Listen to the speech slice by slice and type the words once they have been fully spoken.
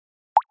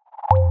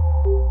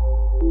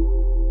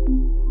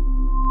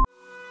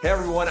Hey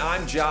everyone,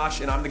 I'm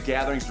Josh and I'm the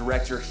Gatherings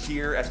Director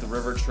here at the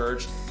River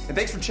Church. And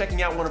thanks for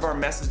checking out one of our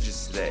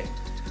messages today.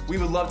 We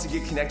would love to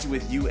get connected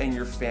with you and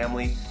your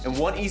family. And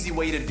one easy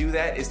way to do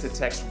that is to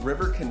text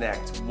River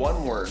Connect,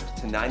 one word,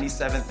 to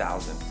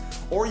 97,000.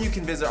 Or you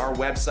can visit our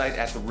website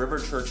at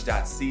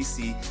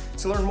theriverchurch.cc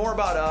to learn more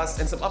about us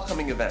and some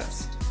upcoming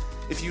events.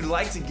 If you'd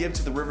like to give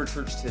to the River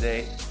Church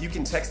today, you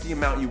can text the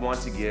amount you want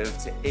to give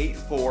to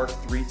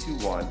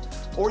 84321,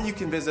 or you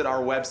can visit our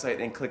website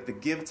and click the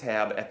Give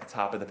tab at the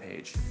top of the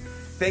page.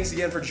 Thanks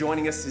again for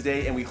joining us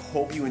today, and we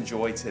hope you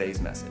enjoy today's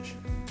message.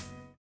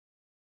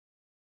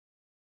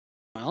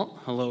 Well,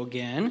 hello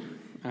again.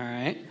 All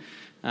right.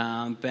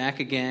 Back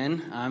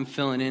again. I'm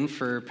filling in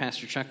for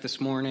Pastor Chuck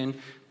this morning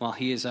while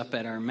he is up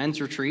at our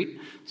men's retreat.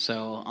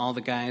 So all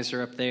the guys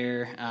are up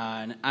there.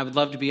 And I would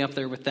love to be up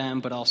there with them,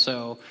 but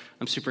also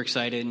I'm super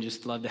excited and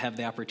just love to have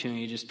the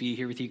opportunity to just be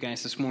here with you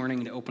guys this morning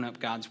and to open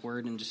up God's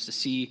Word and just to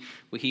see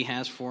what He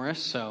has for us.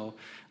 So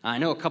I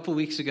know a couple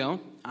weeks ago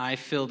I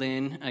filled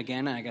in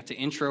again. I got to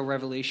intro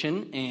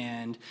Revelation,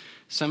 and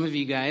some of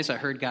you guys I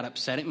heard got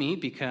upset at me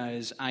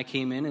because I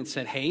came in and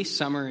said, hey,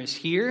 summer is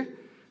here.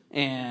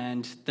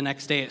 And the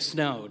next day it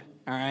snowed,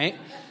 all right?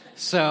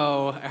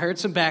 So I heard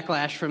some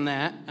backlash from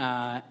that.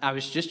 I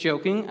was just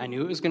joking. I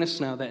knew it was going to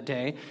snow that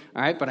day,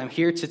 all right? But I'm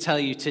here to tell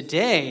you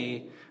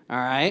today, all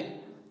right,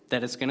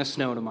 that it's going to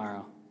snow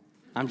tomorrow.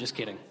 I'm just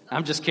kidding,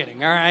 all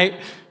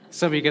right?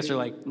 Some of you guys are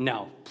like,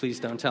 no, please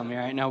don't tell me,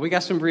 all right? No, we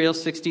got some real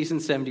 60s and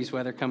 70s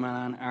weather coming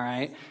on, all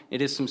right?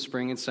 It is some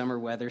spring and summer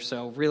weather,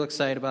 so real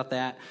excited about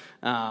that.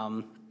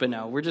 But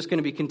no, we're just going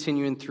to be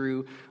continuing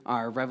through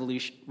our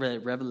Revelation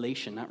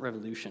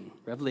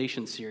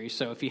series.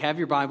 So if you have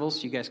your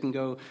Bibles, you guys can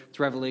go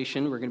to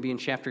Revelation. We're going to be in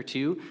chapter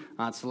 2.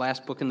 It's the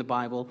last book in the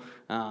Bible,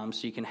 so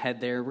you can head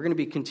there. We're going to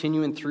be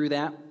continuing through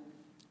that.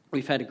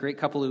 We've had a great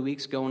couple of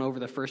weeks going over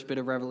the first bit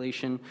of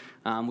Revelation.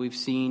 We've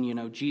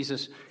seen,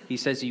 Jesus, He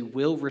says He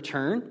will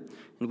return.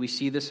 And we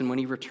see this, and when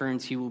He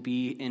returns, He will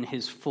be in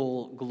His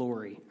full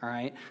glory, all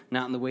right?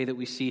 Not in the way that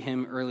we see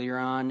Him earlier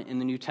on in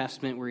the New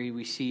Testament, where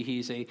we see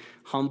He's a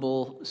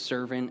humble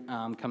servant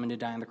coming to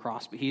die on the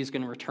cross. But He is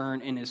going to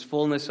return in His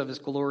fullness of His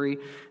glory.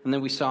 And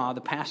then we saw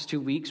the past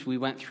 2 weeks, we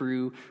went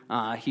through,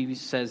 He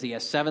says He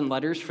has 7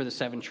 letters for the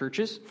 7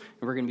 churches.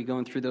 And we're going to be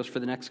going through those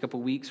for the next couple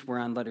of weeks. We're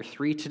on letter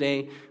 3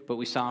 today, but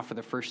we saw for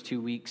the first 2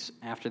 weeks.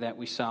 After that,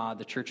 we saw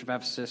the church of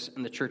Ephesus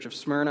and the church of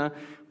Smyrna.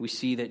 We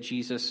see that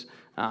Jesus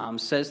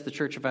says the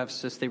church of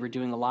Ephesus, they were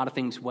doing a lot of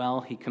things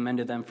well. He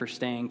commended them for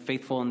staying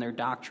faithful in their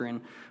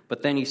doctrine.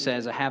 But then he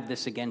says, I have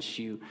this against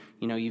you.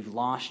 You've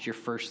lost your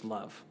first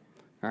love.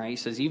 All right, he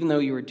says, even though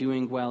you are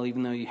doing well,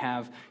 even though you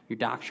have your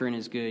doctrine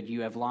is good,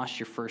 you have lost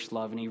your first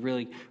love. And he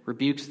really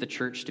rebukes the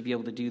church to be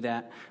able to do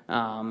that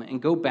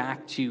and go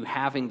back to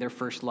having their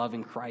first love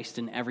in Christ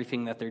in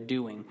everything that they're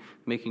doing,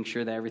 making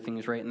sure that everything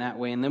is right in that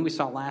way. And then we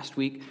saw last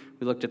week,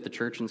 we looked at the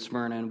church in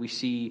Smyrna, and we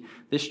see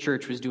this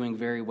church was doing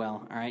very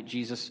well. All right,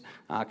 Jesus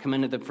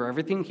commended them for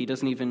everything. He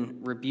doesn't even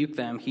rebuke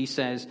them. He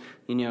says,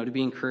 to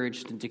be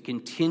encouraged and to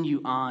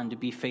continue on to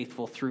be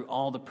faithful through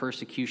all the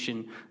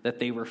persecution that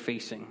they were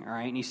facing. All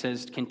right, and he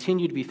says,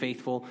 continue to be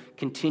faithful,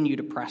 continue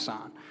to press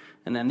on.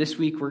 And then this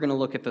week, we're going to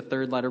look at the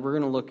third letter. We're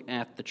going to look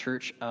at the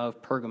church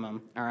of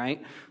Pergamum, all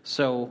right?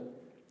 So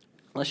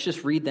let's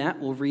just read that.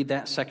 We'll read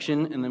that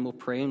section, and then we'll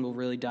pray, and we'll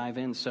really dive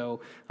in.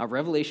 So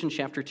Revelation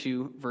chapter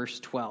 2, verse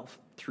 12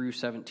 through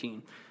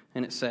 17.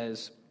 And it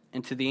says,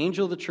 And to the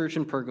angel of the church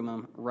in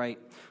Pergamum write,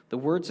 the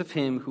words of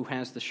him who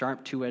has the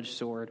sharp two-edged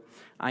sword.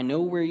 I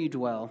know where you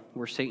dwell,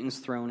 where Satan's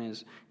throne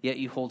is, yet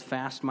you hold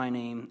fast my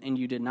name, and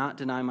you did not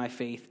deny my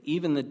faith,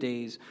 even the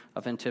days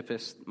of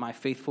Antipas, my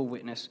faithful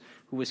witness,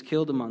 who was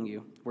killed among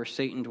you, where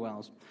Satan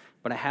dwells.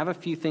 But I have a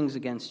few things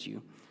against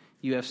you.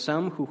 You have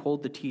some who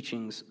hold the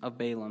teachings of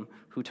Balaam,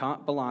 who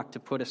taught Balak to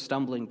put a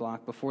stumbling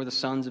block before the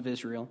sons of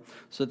Israel,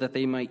 so that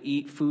they might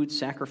eat food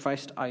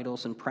sacrificed to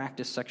idols and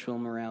practice sexual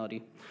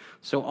immorality.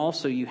 So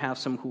also you have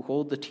some who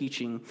hold the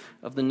teaching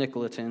of the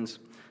Nicolaitans.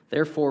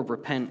 Therefore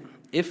repent.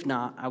 If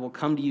not, I will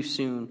come to you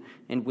soon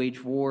and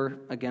wage war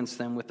against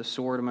them with the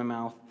sword in my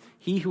mouth.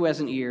 He who has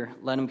an ear,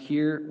 let him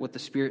hear what the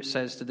Spirit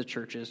says to the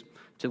churches.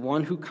 To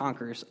one who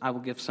conquers, I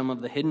will give some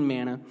of the hidden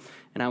manna,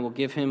 and I will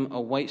give him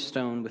a white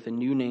stone with a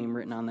new name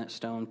written on that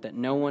stone that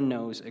no one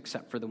knows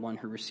except for the one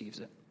who receives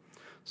it.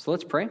 So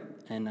let's pray,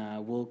 and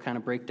we'll kind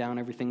of break down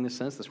everything this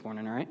says this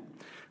morning, all right?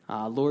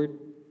 Lord,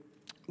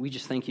 we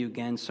just thank you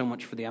again so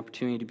much for the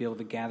opportunity to be able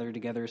to gather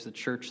together as the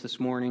church this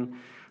morning.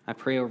 I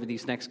pray over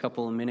these next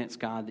couple of minutes,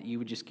 God, that you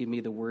would just give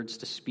me the words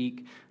to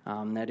speak,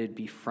 that it'd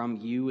be from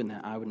you and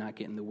that I would not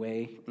get in the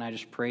way. And I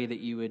just pray that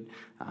you would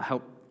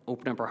help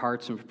open up our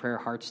hearts and prepare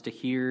our hearts to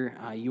hear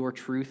your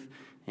truth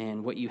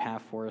and what you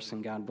have for us,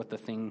 and God, what the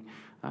thing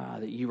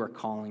that you are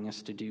calling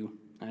us to do.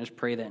 I just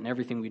pray that in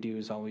everything we do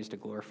is always to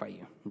glorify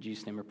you. In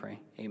Jesus' name I pray,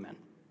 amen.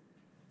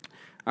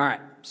 All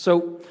right,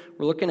 so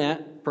we're looking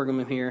at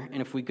Pergamum here,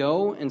 and if we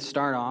go and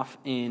start off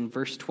in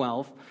verse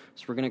 12,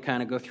 so we're going to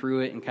kind of go through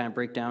it and kind of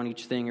break down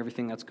each thing,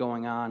 everything that's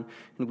going on,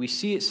 and we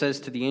see it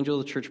says to the angel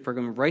of the church of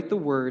Pergamum, write the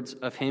words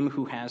of him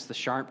who has the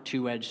sharp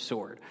two-edged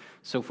sword.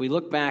 So if we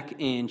look back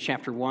in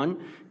chapter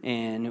 1,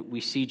 and we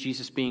see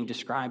Jesus being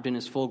described in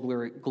his full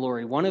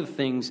glory, one of the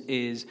things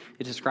is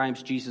it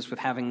describes Jesus with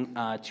having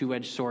a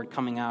two-edged sword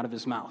coming out of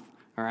his mouth.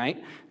 All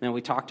right. Now,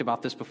 we talked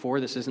about this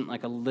before. This isn't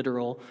like a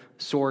literal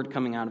sword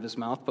coming out of his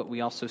mouth, but we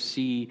also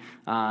see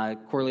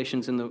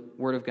correlations in the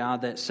Word of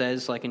God that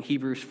says, like in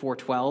Hebrews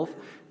 4:12,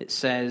 it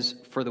says,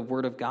 "For the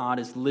Word of God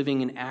is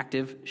living and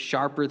active,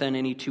 sharper than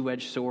any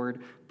two-edged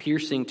sword,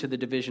 piercing to the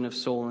division of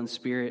soul and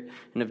spirit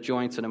and of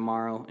joints and of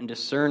marrow, and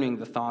discerning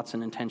the thoughts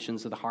and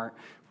intentions of the heart."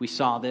 We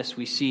saw this.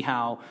 We see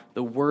how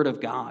the Word of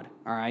God,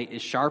 all right,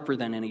 is sharper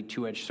than any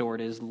two-edged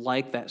sword, is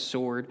like that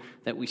sword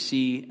that we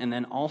see, and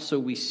then also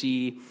we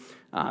see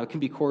it can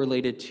be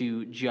correlated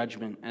to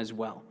judgment as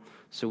well.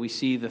 So we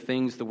see the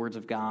things, the words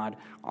of God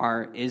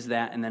is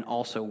that, and then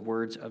also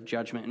words of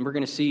judgment. And we're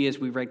going to see, as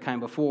we read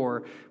kind of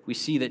before, we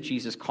see that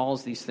Jesus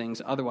calls these things.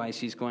 Otherwise,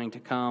 he's going to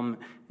come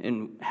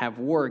and have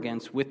war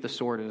with the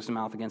sword of his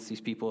mouth against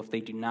these people if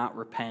they do not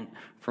repent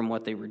from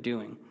what they were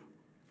doing.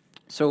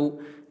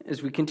 So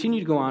as we continue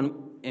to go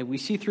on, and we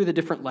see through the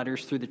different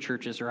letters through the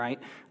churches, right?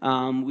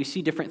 We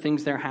see different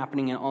things that are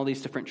happening in all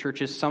these different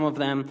churches. Some of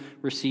them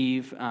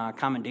receive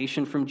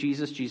commendation from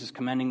Jesus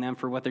commending them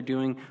for what they're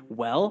doing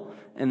well.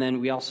 And then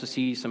we also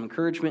see some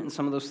encouragement in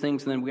some of those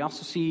things. And then we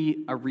also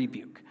see a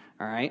rebuke,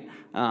 all right?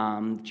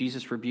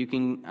 Jesus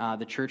rebuking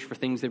the church for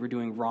things they were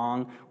doing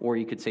wrong, or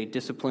you could say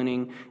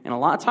disciplining. And a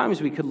lot of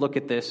times we could look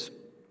at this,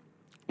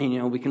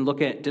 and we can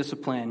look at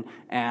discipline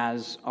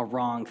as a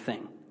wrong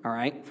thing, all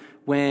right?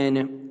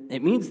 When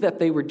it means that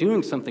they were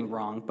doing something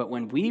wrong, but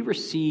when we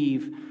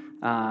receive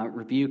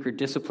rebuke or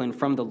discipline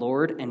from the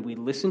Lord and we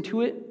listen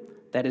to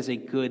it, that is a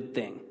good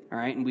thing, all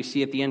right? And we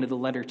see at the end of the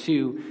letter,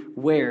 too,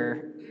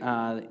 where,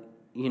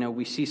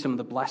 we see some of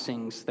the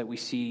blessings that we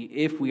see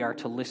if we are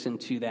to listen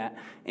to that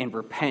and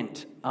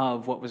repent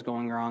of what was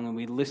going wrong, and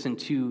we listen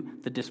to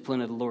the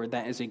discipline of the Lord.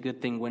 That is a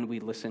good thing when we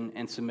listen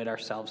and submit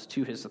ourselves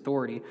to his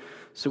authority.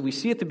 So we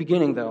see at the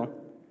beginning, though,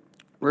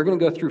 we're going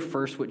to go through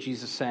first what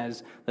Jesus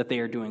says that they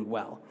are doing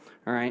well,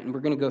 all right? And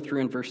we're going to go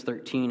through in verse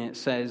 13. It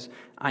says,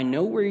 "I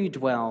know where you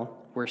dwell,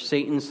 where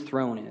Satan's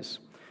throne is.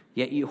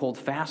 Yet you hold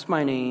fast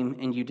my name,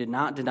 and you did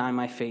not deny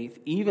my faith,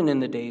 even in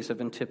the days of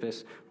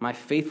Antipas, my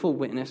faithful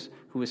witness,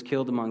 who was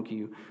killed among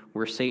you,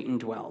 where Satan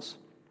dwells."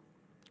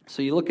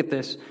 So you look at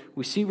this,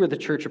 we see where the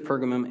church of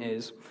Pergamum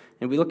is,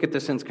 and we look at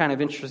this, and it's kind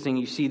of interesting.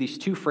 You see these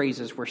two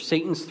phrases, where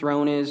Satan's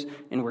throne is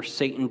and where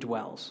Satan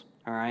dwells,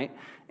 all right?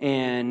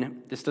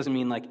 And this doesn't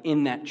mean like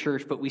in that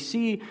church, but we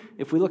see,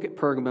 if we look at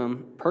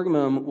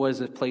Pergamum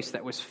was a place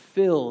that was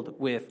filled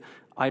with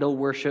idol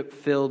worship,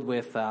 filled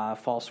with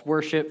false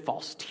worship,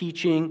 false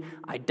teaching,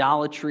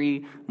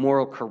 idolatry,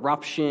 moral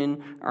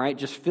corruption, all right,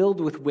 just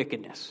filled with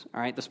wickedness, all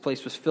right? This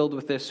place was filled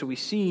with this. So we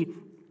see,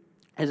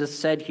 as it's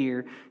said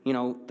here,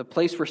 the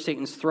place where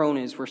Satan's throne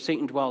is, where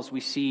Satan dwells,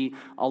 we see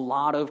a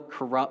lot of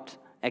corrupt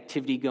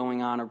activity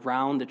going on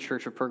around the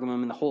church of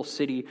Pergamum and the whole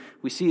city.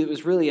 We see it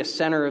was really a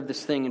center of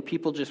this thing, and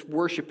people just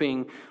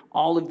worshiping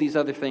all of these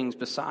other things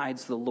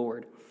besides the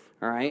Lord,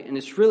 all right? And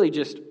it's really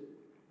just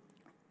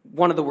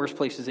one of the worst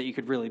places that you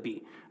could really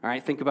be, all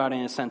right? Think about it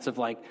in a sense of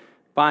like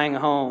buying a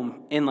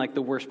home in like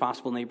the worst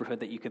possible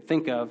neighborhood that you could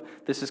think of.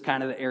 This is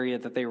kind of the area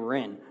that they were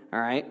in, all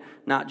right?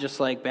 Not just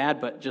like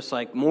bad, but just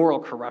like moral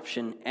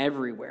corruption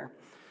everywhere.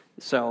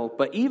 So,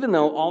 but even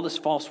though all this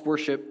false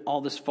worship,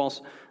 all this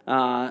false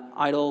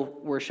idol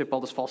worship, all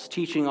this false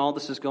teaching, all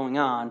this is going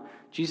on,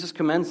 Jesus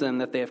commends them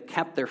that they have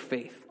kept their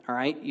faith, all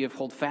right? You have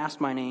held fast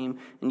my name,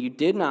 and you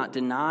did not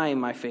deny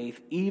my faith,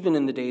 even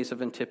in the days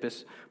of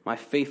Antipas, my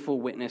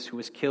faithful witness who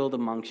was killed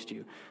amongst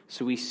you.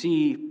 So we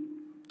see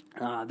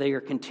they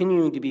are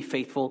continuing to be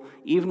faithful,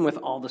 even with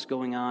all this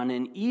going on.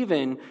 And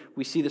even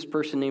we see this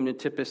person named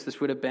Antipas, this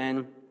would have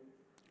been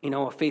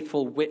a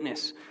faithful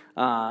witness,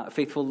 a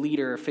faithful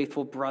leader, a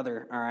faithful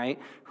brother, all right,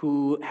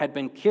 who had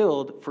been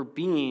killed for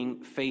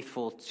being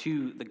faithful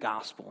to the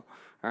gospel,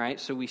 all right?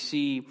 So we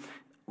see,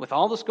 with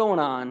all this going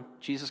on,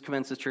 Jesus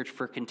commends the church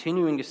for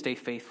continuing to stay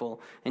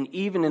faithful, and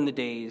even in the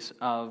days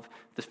of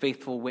the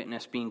faithful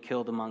witness being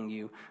killed among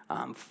you,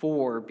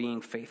 for being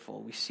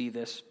faithful. We see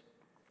this.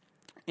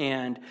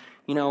 And,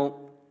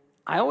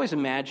 I always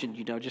imagined,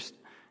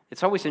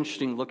 it's always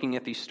interesting looking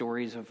at these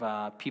stories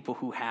of people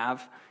who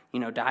have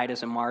died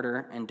as a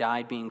martyr and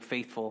died being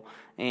faithful.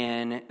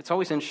 And it's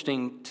always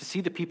interesting to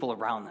see the people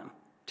around them,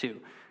 too.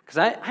 Because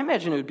I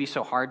imagine it would be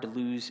so hard to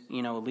lose,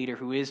 a leader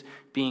who is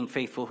being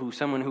faithful,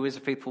 someone who is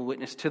a faithful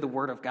witness to the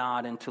Word of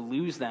God, and to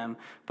lose them.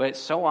 But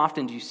so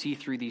often do you see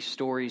through these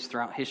stories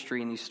throughout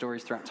history and these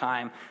stories throughout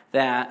time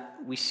that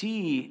we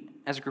see,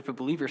 as a group of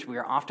believers, we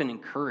are often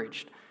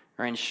encouraged,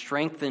 and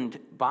strengthened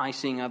by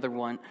seeing other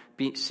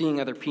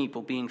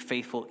people being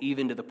faithful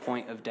even to the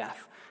point of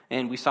death.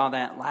 And we saw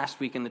that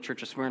last week in the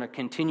church of Smyrna,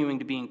 continuing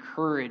to be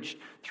encouraged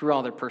through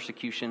all their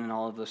persecution and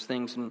all of those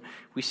things. And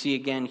we see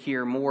again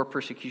here more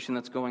persecution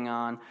that's going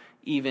on,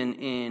 even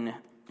in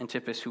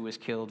Antipas, who was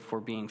killed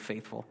for being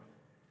faithful.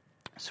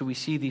 So we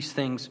see these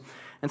things.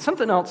 And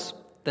something else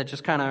that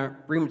just kind of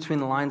reading between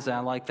the lines that I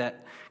like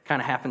that kind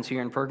of happens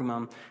here in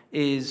Pergamum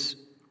is,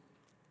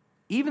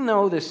 even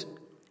though this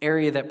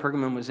area that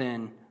Pergamum was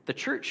in, the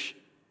church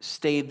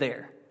stayed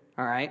there,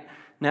 all right?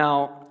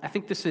 Now, I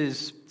think this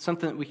is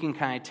something that we can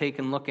kind of take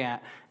and look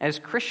at. As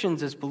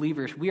Christians, as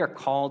believers, we are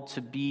called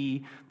to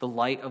be the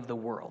light of the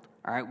world,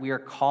 all right? We are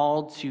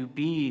called to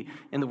be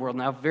in the world.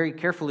 Now, very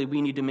carefully,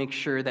 we need to make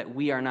sure that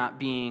we are not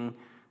being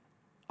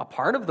a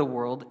part of the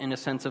world in a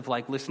sense of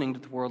like listening to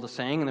the world is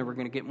saying, and then we're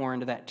going to get more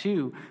into that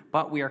too,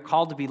 but we are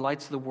called to be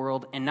lights of the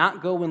world and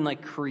not go and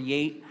like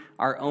create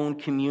our own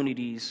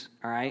communities,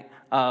 all right,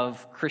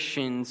 of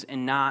Christians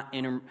and not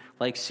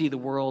see the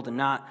world and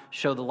not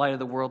show the light of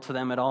the world to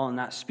them at all and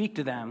not speak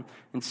to them.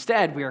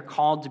 Instead, we are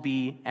called to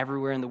be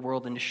everywhere in the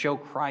world and to show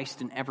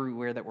Christ in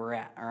everywhere that we're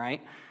at, all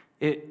right?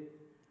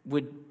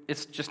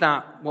 It's just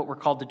not what we're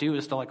called to do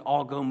is to like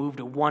all go move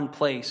to one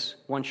place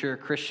once you're a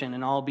Christian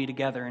and all be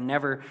together and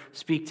never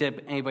speak to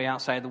anybody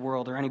outside the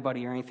world or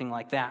anybody or anything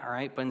like that, all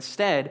right? But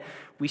instead,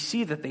 we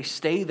see that they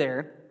stay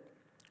there.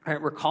 All right,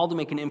 we're called to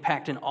make an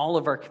impact in all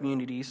of our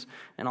communities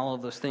and all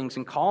of those things,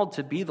 and called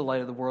to be the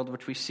light of the world,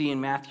 which we see in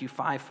Matthew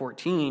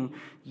 5:14.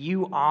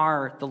 You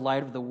are the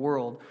light of the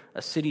world.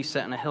 A city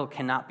set on a hill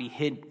cannot be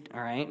hid. All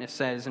right, and it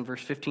says in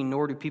verse 15,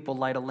 nor do people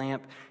light a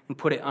lamp and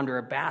put it under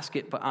a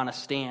basket, but on a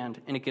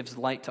stand, and it gives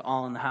light to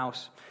all in the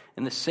house.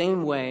 In the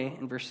same way,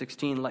 in verse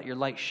 16, let your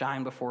light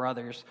shine before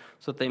others,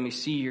 so that they may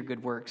see your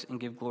good works and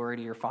give glory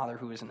to your Father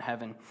who is in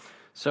heaven.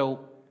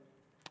 So,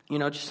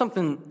 just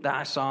something that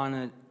I saw,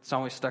 and it's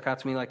always stuck out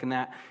to me like in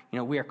that,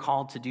 we are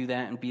called to do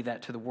that and be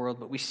that to the world.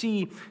 But we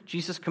see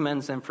Jesus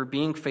commends them for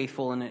being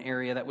faithful in an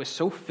area that was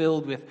so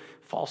filled with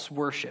false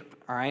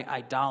worship, all right,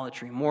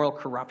 idolatry, moral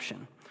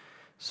corruption.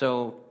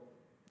 So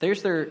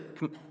there's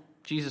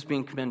Jesus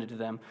being commended to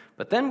them.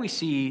 But then we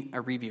see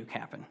a rebuke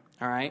happen,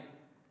 all right?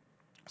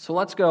 So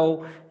let's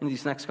go into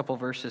these next couple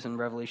of verses in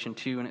Revelation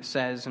 2, and it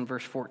says in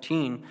verse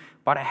 14,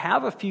 but I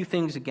have a few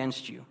things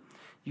against you.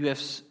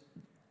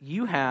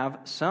 You have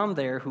some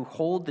there who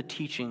hold the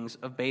teachings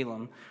of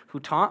Balaam, who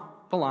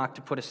taught Balak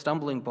to put a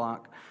stumbling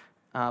block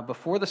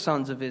before the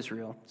sons of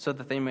Israel, so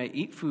that they may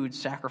eat food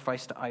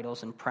sacrificed to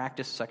idols and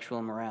practice sexual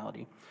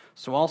immorality.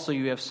 So also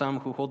you have some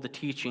who hold the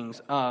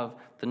teachings of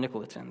the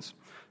Nicolaitans.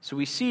 So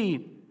we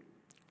see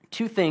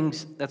two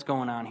things that's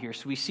going on here.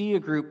 So we see a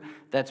group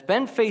that's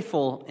been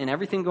faithful in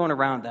everything going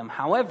around them.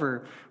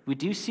 However, we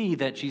do see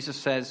that Jesus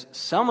says,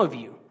 some of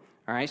you,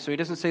 all right, so he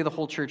doesn't say the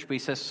whole church, but he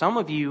says some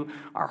of you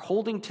are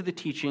holding to the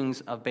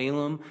teachings of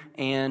Balaam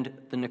and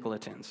the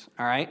Nicolaitans,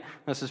 all right?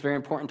 This is very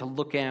important to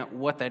look at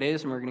what that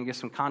is, and we're going to get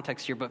some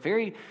context here, but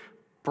very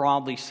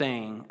broadly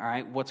saying, all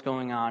right, what's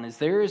going on is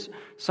there's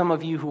some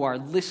of you who are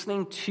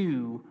listening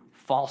to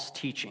false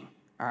teaching,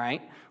 all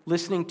right?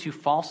 Listening to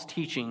false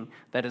teaching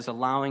that is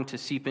allowing to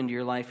seep into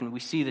your life, and we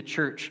see the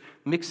church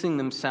mixing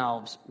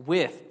themselves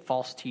with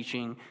false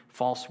teaching,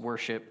 false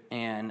worship,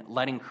 and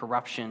letting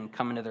corruption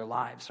come into their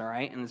lives, all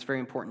right? And it's very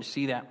important to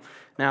see that.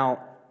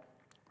 Now,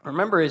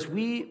 remember, as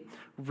we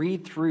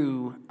read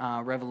through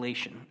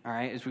Revelation, all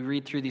right, as we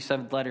read through these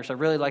 7 letters, I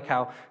really like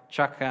how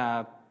Chuck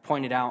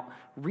pointed out,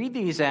 read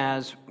these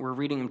as we're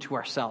reading them to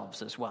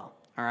ourselves as well.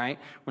 All right?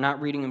 We're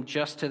not reading them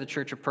just to the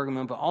church of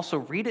Pergamum, but also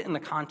read it in the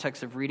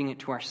context of reading it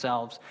to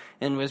ourselves.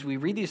 And as we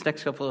read these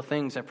next couple of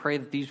things, I pray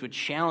that these would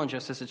challenge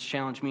us as it's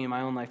challenged me in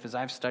my own life as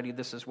I've studied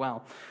this as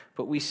well.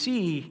 But we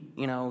see,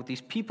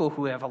 these people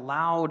who have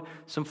allowed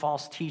some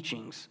false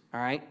teachings,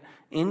 all right,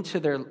 into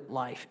their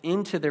life,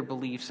 into their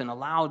beliefs, and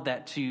allowed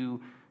that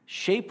to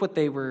shape what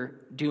they were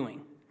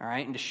doing, all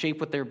right, and to shape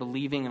what they're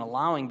believing and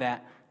allowing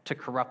that to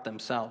corrupt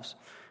themselves.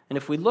 And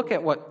if we look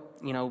at what,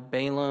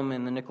 Balaam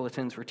and the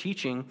Nicolaitans were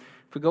teaching,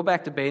 if we go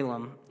back to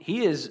Balaam,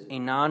 he is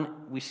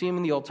we see him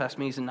in the Old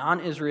Testament, he's a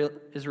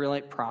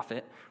non-Israelite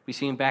prophet. We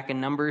see him back in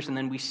Numbers, and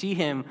then we see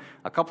him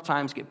a couple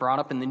times get brought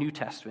up in the New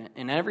Testament.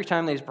 And every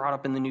time that he's brought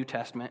up in the New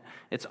Testament,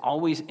 it's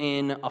always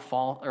in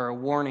a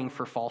warning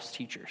for false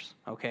teachers,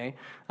 okay?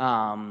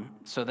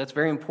 So that's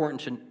very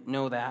important to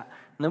know that.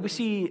 And then we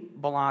see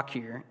Balak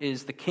here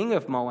is the king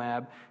of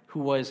Moab,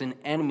 who was an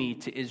enemy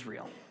to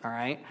Israel, all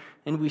right?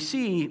 And we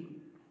see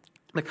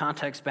the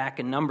context back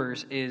in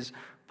Numbers is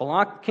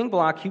King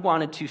Balak, he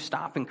wanted to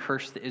stop and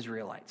curse the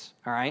Israelites,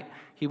 all right?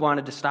 He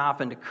wanted to stop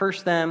and to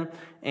curse them,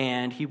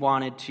 and he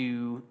wanted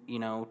to,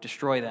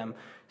 destroy them.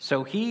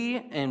 So he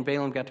and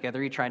Balaam got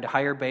together. He tried to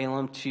hire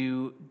Balaam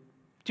to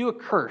do a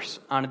curse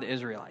onto the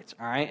Israelites,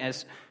 all right?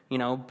 As,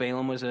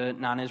 Balaam was a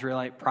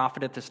non-Israelite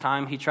prophet at this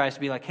time. He tries to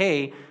be like,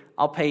 hey,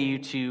 I'll pay you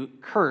to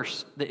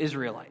curse the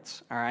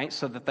Israelites, all right,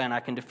 so that then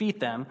I can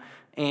defeat them.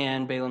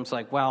 And Balaam's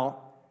like,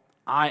 well,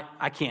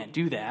 I can't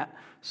do that.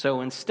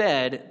 So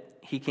instead,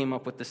 he came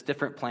up with this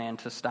different plan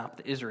to stop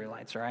the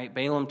Israelites, all right?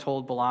 Balaam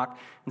told Balak,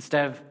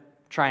 instead of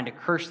trying to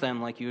curse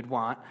them like you would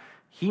want,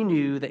 he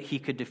knew that he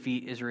could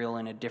defeat Israel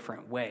in a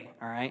different way,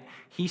 all right?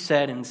 He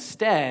said,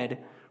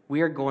 instead,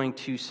 we are going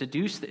to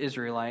seduce the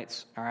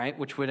Israelites, all right,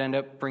 which would end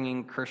up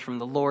bringing curse from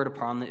the Lord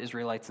upon the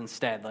Israelites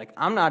instead. Like,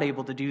 I'm not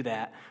able to do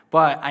that,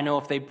 but I know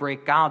if they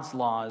break God's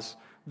laws,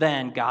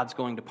 then God's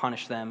going to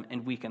punish them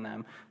and weaken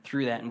them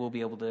through that, and we'll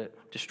be able to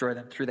destroy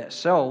them through that.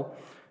 So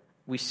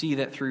we see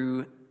that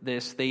through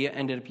this, they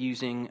ended up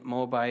using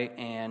Moabite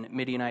and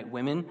Midianite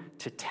women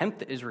to tempt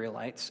the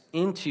Israelites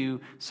into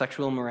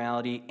sexual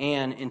immorality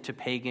and into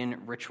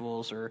pagan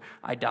rituals or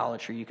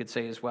idolatry, you could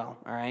say as well,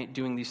 all right?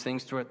 Doing these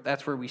things,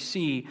 that's where we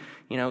see,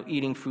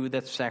 eating food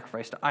that's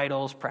sacrificed to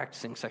idols,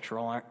 practicing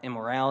sexual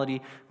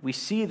immorality. We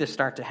see this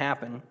start to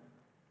happen,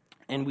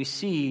 and we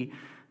see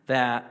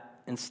that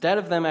instead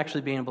of them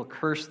actually being able to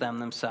curse them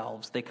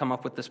themselves, they come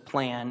up with this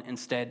plan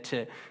instead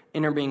to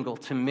intermingle,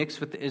 to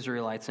mix with the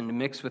Israelites and to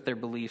mix with their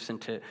beliefs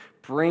and to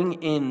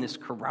bring in this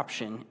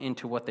corruption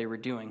into what they were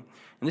doing.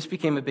 And this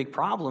became a big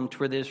problem to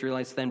where the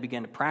Israelites then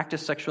began to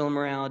practice sexual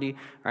immorality,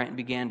 right, and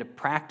began to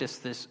practice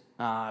this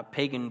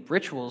pagan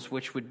rituals,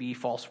 which would be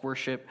false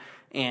worship,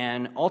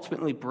 and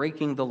ultimately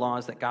breaking the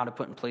laws that God had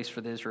put in place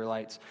for the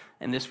Israelites.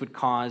 And this would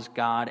cause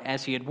God,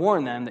 as he had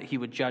warned them, that he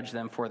would judge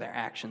them for their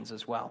actions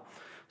as well.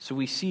 So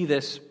we see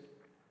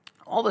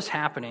all this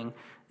happening,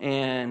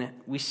 and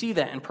we see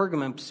that in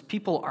Pergamum,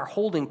 people are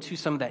holding to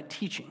some of that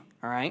teaching,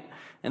 all right?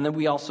 And then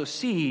we also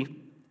see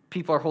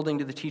people are holding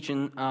to the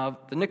teaching of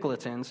the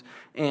Nicolaitans,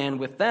 and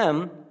with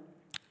them,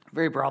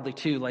 very broadly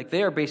too, like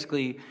they are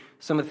basically,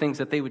 some of the things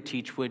that they would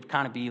teach would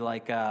kind of be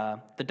like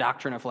the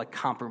doctrine of like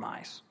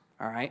compromise,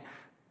 all right?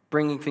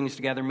 Bringing things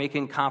together,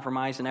 making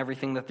compromise in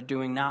everything that they're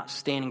doing, not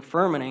standing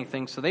firm in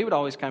anything. So they would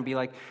always kind of be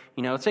like,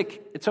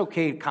 it's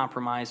okay to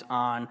compromise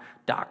on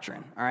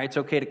doctrine, all right? It's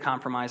okay to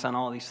compromise on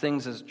all these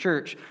things as a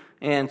church,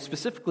 and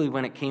specifically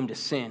when it came to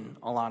sin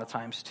a lot of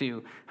times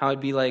too, how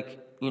it'd be like,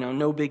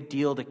 no big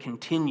deal to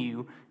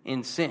continue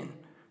in sin.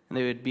 And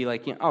they would be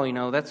like,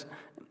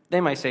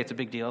 they might say it's a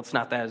big deal. It's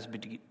not that as a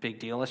big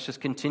deal. Let's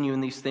just continue in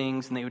these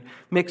things. And they would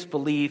mix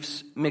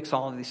beliefs, mix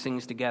all of these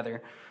things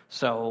together.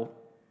 So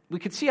we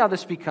could see how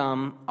this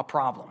become a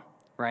problem,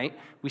 right?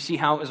 We see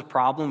how it was a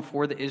problem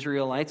for the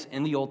Israelites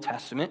in the Old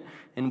Testament,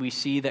 and we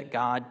see that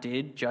God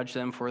did judge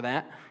them for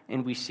that,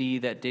 and we see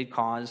that did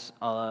cause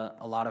a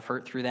lot of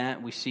hurt through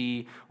that. We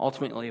see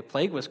ultimately a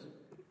plague was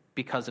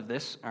because of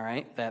this, all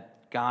right,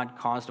 that God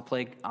caused a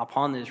plague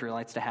upon the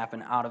Israelites to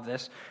happen out of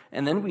this.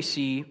 And then we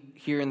see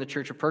here in the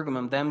church of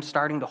Pergamum them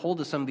starting to hold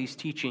to some of these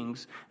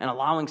teachings and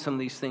allowing some of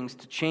these things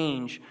to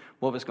change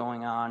what was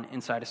going on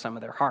inside of some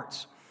of their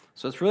hearts.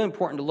 So it's really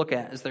important to look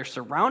at as they're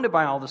surrounded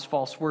by all this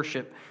false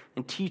worship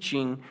and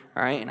teaching,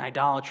 all right, and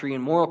idolatry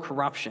and moral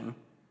corruption.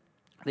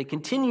 They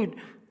continued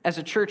as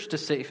a church to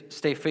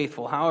stay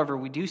faithful. However,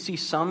 we do see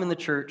some in the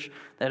church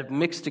that have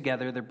mixed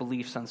together their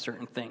beliefs on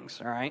certain things,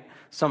 all right?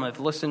 Some have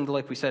listened to,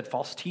 like we said,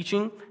 false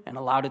teaching and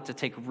allowed it to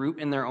take root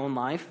in their own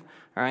life,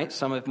 all right?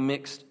 Some have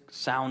mixed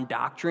sound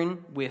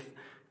doctrine with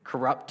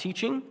corrupt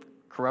teaching,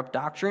 corrupt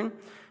doctrine.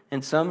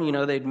 And some,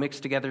 they'd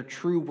mixed together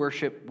true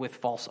worship with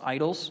false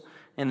idols.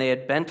 And they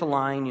had bent a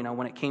line,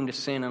 when it came to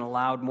sin and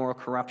allowed moral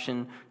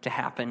corruption to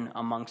happen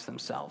amongst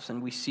themselves.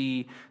 And we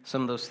see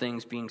some of those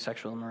things being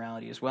sexual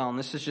immorality as well. And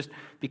this has just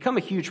become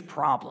a huge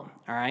problem,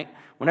 all right?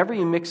 Whenever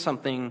you mix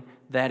something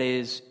that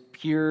is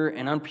pure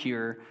and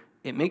impure,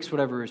 it makes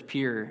whatever is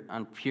pure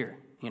unpure,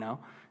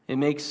 It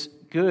makes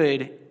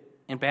good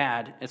and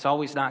bad. It's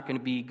always not going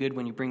to be good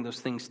when you bring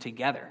those things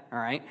together, all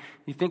right?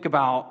 You think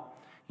about,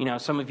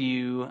 some of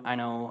you, I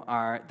know,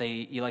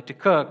 you like to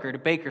cook or to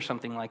bake or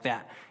something like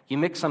that. You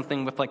mix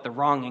something with like the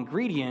wrong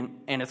ingredient,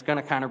 and it's going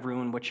to kind of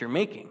ruin what you're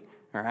making,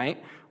 all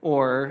right?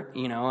 Or,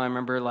 I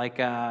remember like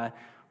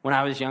when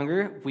I was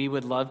younger, we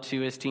would love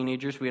to, as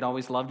teenagers, we'd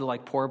always love to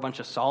like pour a bunch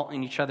of salt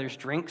in each other's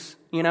drinks,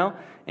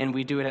 and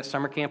we do it at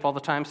summer camp all the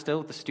time still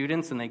with the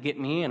students, and they get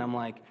me, and I'm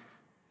like,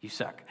 you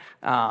suck.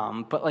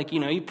 But like,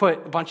 you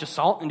put a bunch of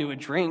salt into a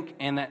drink,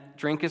 and that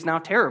drink is now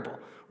terrible.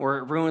 Or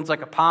it ruins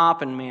like a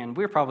pop, and man,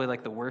 we're probably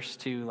like the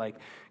worst to like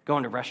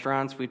going to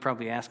restaurants. We'd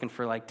probably be asking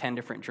for like 10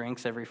 different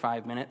drinks every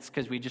 5 minutes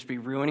because we'd just be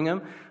ruining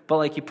them. But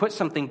like you put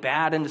something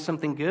bad into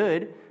something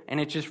good, and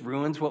it just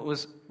ruins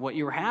what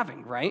you were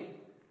having, right?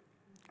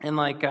 And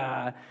like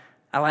I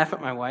laugh at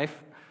my wife.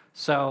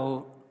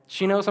 So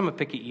she knows I'm a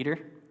picky eater,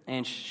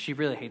 and she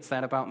really hates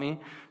that about me.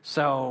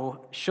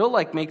 So she'll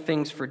like make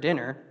things for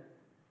dinner,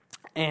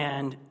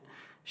 and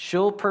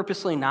she'll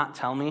purposely not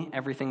tell me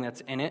everything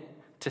that's in it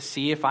to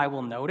see if I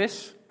will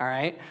notice, all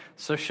right?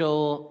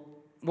 So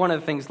one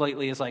of the things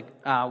lately is like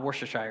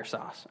Worcestershire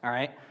sauce, all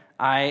right?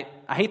 I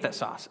hate that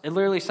sauce. It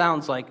literally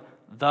sounds like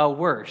the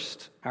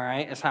worst, all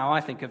right, is how I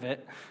think of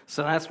it.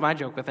 So that's my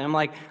joke with him.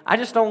 Like, I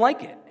just don't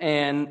like it.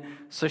 And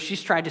so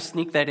she's tried to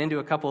sneak that into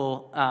a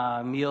couple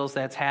meals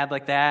that's had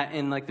like that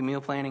in like the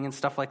meal planning and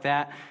stuff like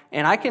that.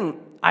 And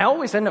I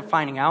always end up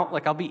finding out,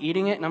 like I'll be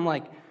eating it and I'm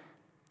like,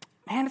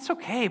 man, it's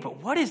okay,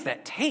 but what is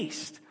that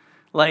taste?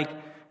 Like,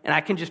 and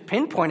I can just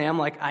pinpoint it. I'm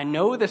like, I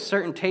know this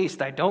certain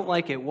taste. I don't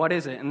like it. What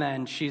is it? And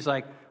then she's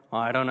like,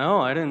 well, I don't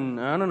know. I don't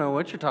know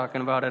what you're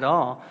talking about at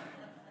all.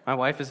 My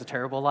wife is a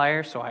terrible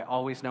liar, so I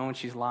always know when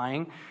she's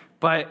lying.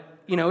 But,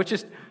 it's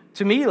just,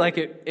 to me, like,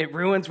 it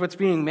ruins what's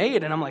being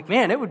made. And I'm like,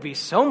 man, it would be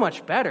so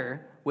much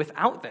better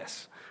without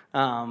this.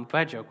 But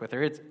I joke with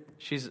her.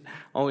 She's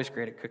always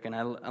great at cooking.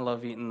 I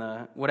love eating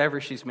whatever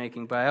she's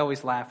making, but I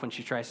always laugh when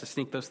she tries to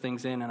sneak those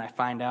things in, and I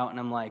find out, and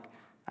I'm like,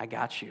 I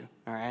got you,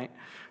 all right?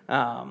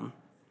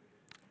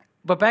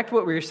 But back to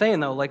what we were saying,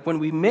 though, like, when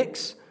we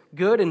mix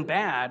good and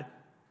bad,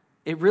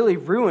 it really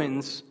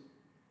ruins,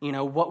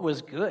 what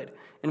was good.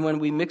 And when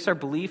we mix our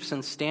beliefs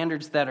and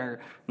standards that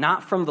are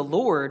not from the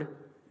Lord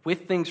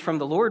with things from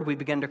the Lord, we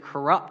begin to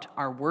corrupt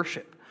our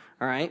worship,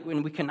 all right?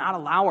 When we cannot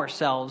allow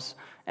ourselves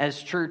as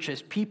church,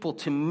 as people,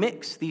 to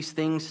mix these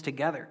things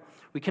together.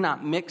 We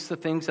cannot mix the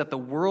things that the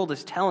world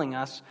is telling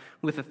us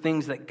with the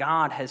things that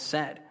God has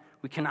said.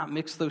 We cannot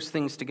mix those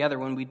things together.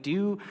 When we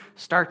do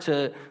start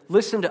to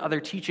listen to other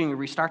teaching, or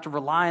we start to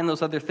rely on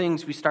those other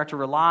things, we start to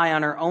rely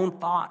on our own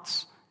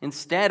thoughts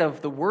instead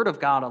of the Word of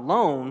God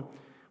alone,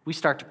 we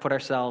start to put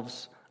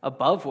ourselves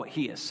above what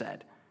He has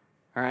said.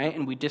 All right?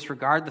 And we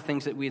disregard the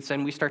things that we had said,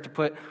 and we start to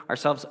put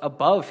ourselves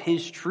above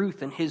His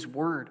truth and His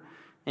Word.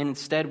 And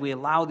instead, we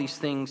allow these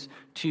things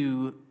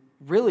to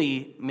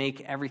really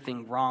make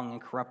everything wrong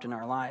and corrupt in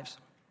our lives.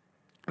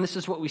 And this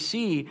is what we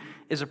see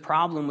is a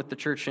problem with the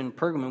church in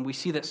Pergamum. We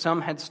see that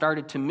some had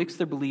started to mix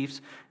their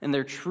beliefs and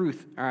their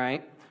truth, all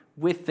right,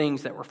 with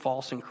things that were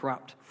false and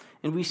corrupt.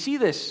 And we see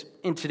this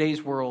in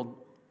today's world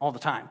all the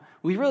time.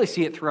 We really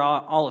see it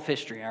throughout all of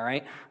history, all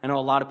right? I know a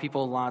lot of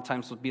people a lot of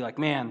times would be like,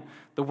 man,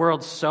 the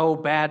world's so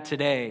bad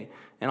today,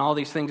 and all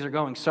these things are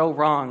going so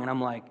wrong. And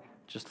I'm like,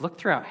 just look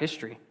throughout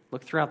history.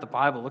 Look throughout the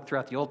Bible. Look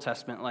throughout the Old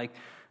Testament. Like,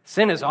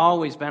 sin has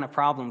always been a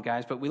problem,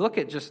 guys. But we look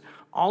at just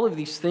all of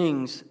these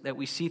things that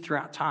we see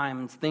throughout time,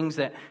 and things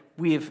that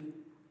we have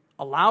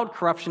allowed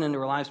corruption into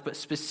our lives. But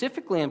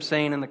specifically, I'm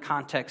saying in the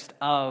context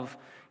of,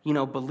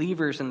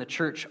 believers in the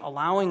church,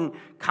 allowing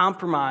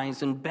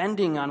compromise and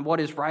bending on what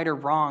is right or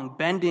wrong,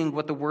 bending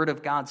what the Word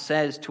of God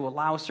says to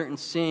allow certain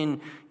sin,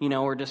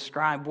 or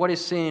describe what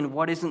is sin,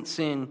 what isn't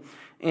sin.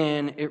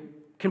 And it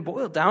can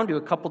boil down to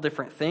a couple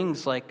different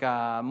things, like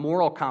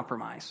moral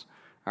compromise.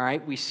 All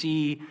right, we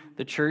see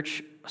the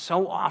church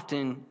so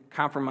often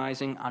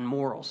compromising on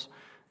morals,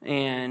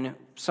 and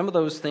some of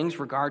those things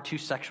regard to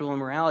sexual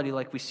immorality,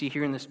 like we see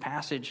here in this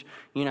passage.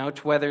 To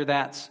whether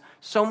that's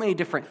so many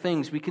different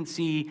things. We can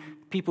see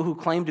people who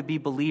claim to be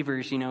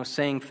believers,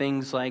 saying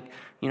things like,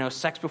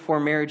 sex before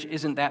marriage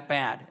isn't that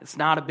bad. It's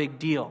not a big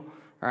deal.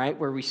 All right,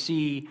 where we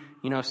see,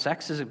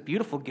 sex is a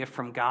beautiful gift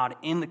from God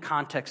in the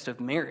context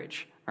of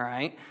marriage. All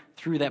right,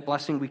 through that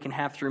blessing we can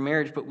have through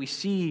marriage. But we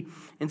see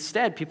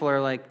instead people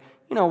are like,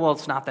 well,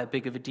 it's not that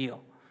big of a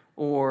deal.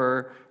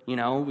 Or,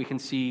 we can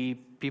see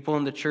people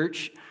in the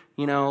church,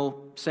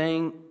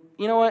 saying,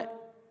 you know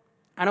what,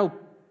 I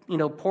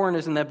know, porn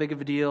isn't that big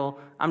of a deal.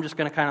 I'm just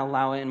going to kind of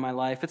allow it in my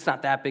life. It's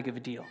not that big of a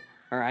deal.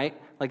 All right,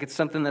 like it's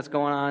something that's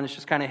going on. It's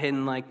just kind of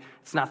hidden. Like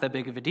it's not that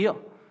big of a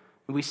deal.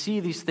 And we see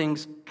these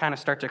things kind of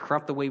start to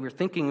corrupt the way we're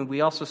thinking. And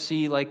we also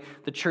see like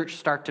the church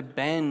start to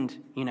bend,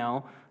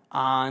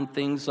 on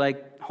things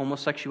like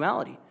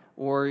homosexuality.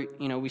 Or,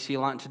 we see a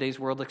lot in today's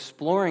world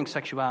exploring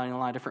sexuality in a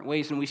lot of different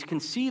ways. And we can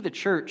see the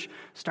church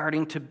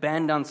starting to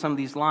bend on some of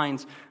these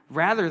lines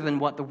rather than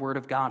what the Word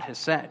of God has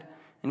said.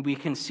 And we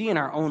can see in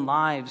our own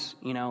lives,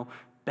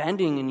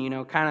 bending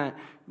and, kind of,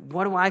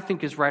 what do I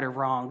think is right or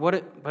wrong?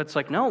 But it's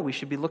like, no, we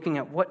should be looking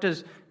at what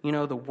does,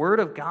 the Word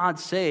of God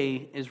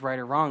say is right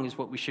or wrong is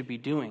what we should be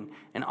doing.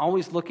 And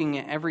always looking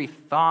at every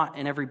thought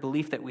and every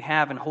belief that we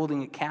have and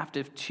holding it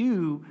captive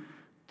to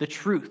the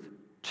truth,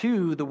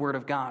 to the Word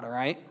of God, all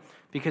right?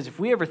 Because if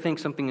we ever think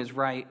something is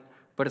right,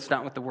 but it's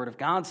not what the Word of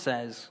God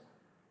says,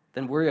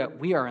 then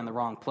we are in the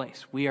wrong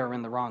place. We are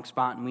in the wrong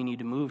spot, and we need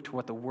to move to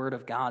what the Word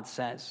of God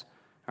says,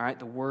 all right,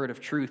 the Word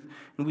of truth.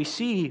 And we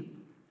see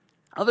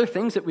other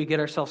things that we get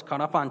ourselves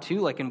caught up on too,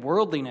 like in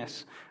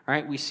worldliness, all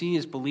right? We see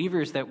as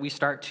believers that we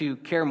start to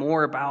care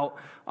more about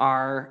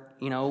our,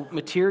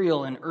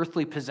 material and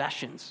earthly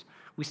possessions.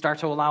 We start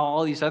to allow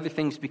all these other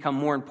things to become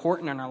more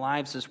important in our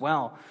lives as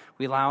well.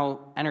 We allow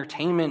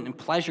entertainment and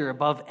pleasure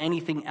above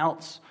anything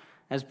else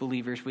as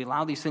believers. We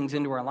allow these things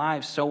into our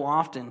lives so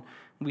often.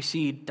 We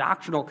see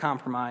doctrinal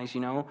compromise,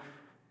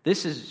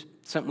 This is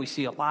something we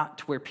see a lot,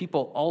 to where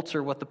people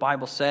alter what the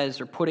Bible says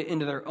or put it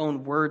into their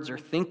own words or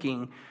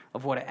thinking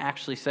of what it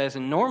actually says.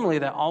 And normally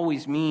that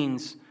always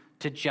means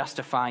to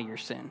justify your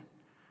sin.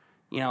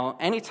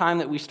 Anytime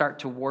that we start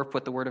to warp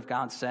what the Word of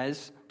God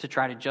says to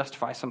try to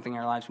justify something in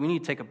our lives, we need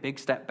to take a big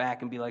step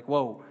back and be like,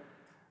 whoa,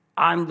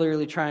 I'm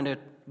literally trying to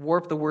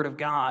warp the Word of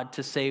God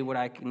to say what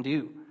I can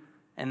do.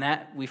 And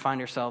that we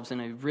find ourselves in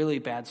a really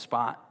bad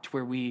spot to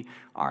where we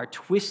are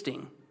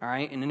twisting, all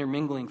right, and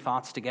intermingling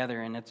thoughts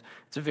together. And it's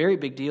a very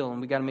big deal, and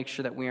we got to make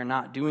sure that we are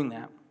not doing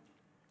that.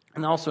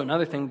 And also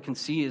another thing we can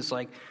see is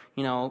like,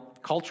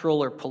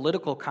 cultural or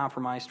political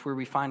compromise, to where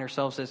we find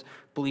ourselves as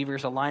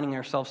believers aligning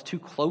ourselves too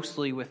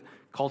closely with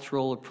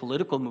cultural or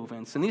political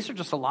movements. And these are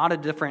just a lot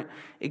of different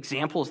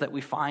examples that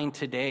we find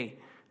today,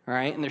 all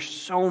right? And there's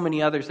so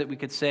many others that we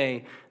could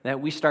say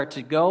that we start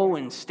to go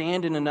and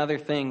stand in another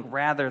thing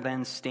rather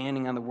than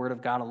standing on the Word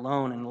of God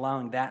alone and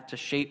allowing that to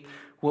shape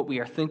what we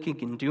are thinking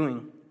and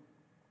doing.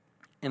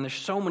 And there's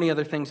so many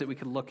other things that we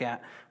could look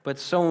at, but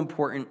it's so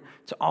important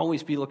to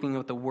always be looking at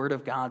what the Word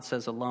of God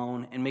says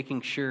alone and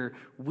making sure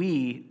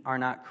we are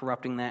not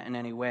corrupting that in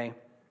any way.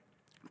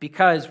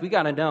 Because we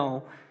got to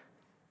know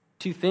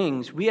two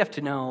things. We have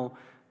to know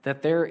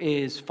that there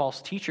is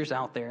false teachers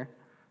out there.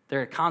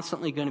 They're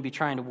constantly going to be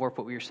trying to warp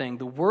what we are saying.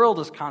 The world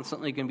is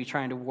constantly going to be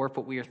trying to warp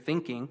what we are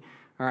thinking,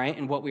 all right,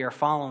 and what we are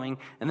following.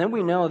 And then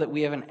we know that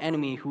we have an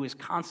enemy who is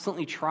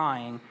constantly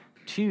trying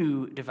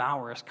to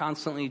devour us,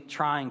 constantly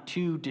trying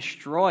to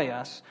destroy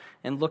us,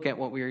 and look at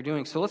what we are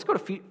doing. So let's go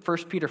to 1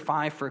 Peter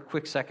 5 for a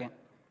quick second.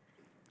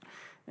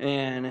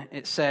 And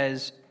it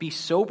says, be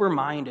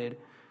sober-minded,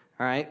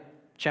 all right?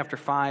 Chapter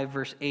 5,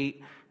 verse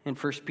 8 in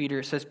 1 Peter,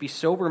 it says, be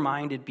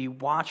sober-minded, be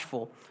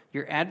watchful.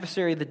 Your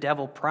adversary, the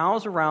devil,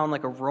 prowls around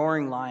like a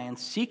roaring lion,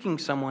 seeking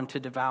someone to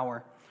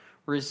devour.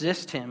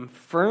 Resist him,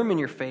 firm in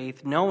your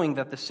faith, knowing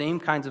that the same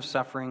kinds of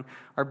suffering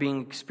are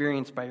being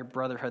experienced by your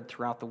brotherhood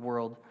throughout the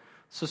world.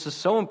 So this is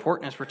so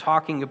important as we're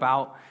talking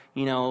about,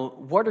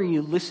 what are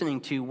you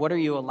listening to? What are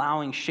you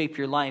allowing shape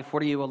your life?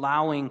 What are you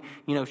allowing,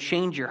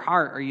 change your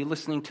heart? Are you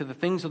listening to the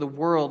things of the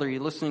world? Are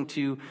you listening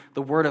to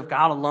the Word of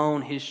God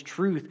alone, His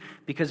truth?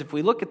 Because if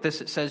we look at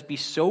this, it says, be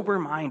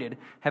sober-minded,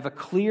 have a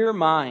clear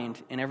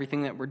mind in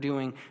everything that we're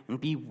doing,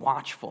 and be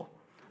watchful.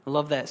 I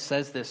love that it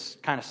says this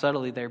kind of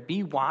subtly there.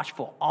 Be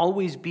watchful.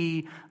 Always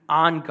be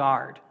on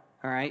guard,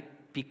 all right?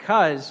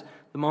 Because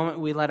the moment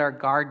we let our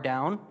guard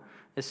down,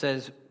 it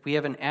says, we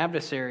have an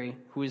adversary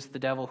who is the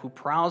devil who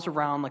prowls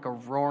around like a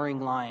roaring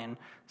lion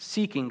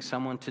seeking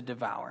someone to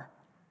devour.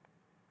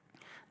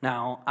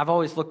 Now, I've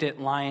always looked at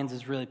lions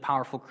as really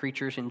powerful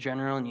creatures in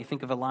general, and you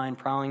think of a lion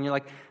prowling, you're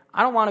like,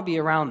 I don't want to be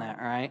around that,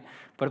 all right?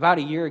 But about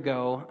a year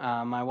ago,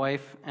 my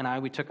wife and I,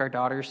 we took our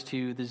daughters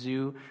to the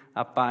zoo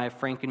up by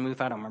Frankenmuth.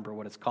 I don't remember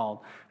what it's called.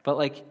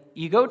 But,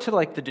 you go to,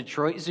 the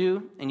Detroit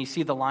Zoo, and you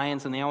see the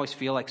lions, and they always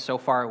feel, so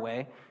far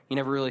away. You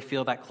never really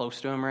feel that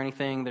close to them or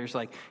anything. There's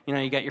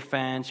you got your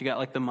fence, you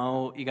got the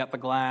moat, you got the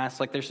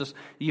glass. There's just,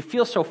 you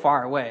feel so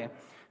far away.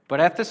 But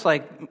at this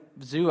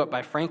zoo up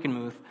by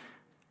Frankenmuth,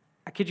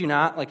 I kid you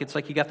not, it's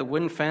you got the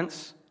wooden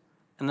fence,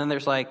 and then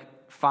there's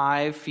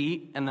 5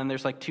 feet, and then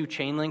there's 2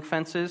 chain link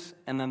fences,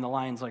 and then the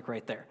lion's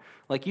right there.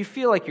 You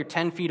feel you're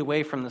 10 feet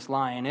away from this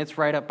lion. It's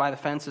right up by the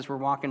fences we're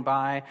walking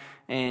by,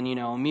 and,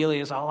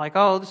 Amelia's all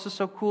oh, this is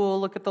so cool,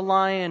 look at the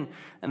lion.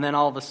 And then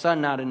all of a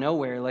sudden, out of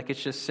nowhere,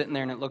 it's just sitting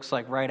there, and it looks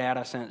right at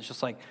us, and it's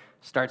just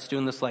starts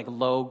doing this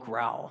low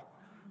growl.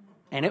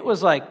 And it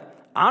was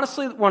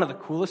honestly, one of the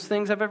coolest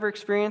things I've ever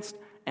experienced,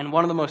 and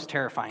one of the most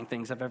terrifying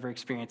things I've ever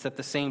experienced at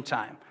the same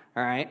time,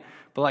 all right?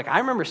 But, I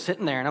remember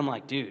sitting there, and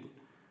I'm dude,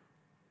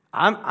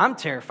 I'm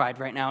terrified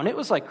right now. And it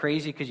was,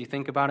 crazy because you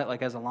think about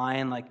it, as a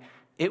lion,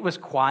 it was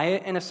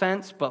quiet in a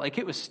sense, but,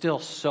 it was still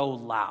so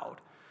loud.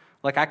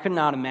 I could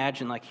not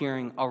imagine,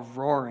 hearing a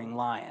roaring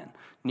lion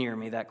near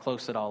me that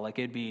close at all.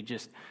 It'd be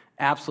just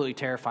absolutely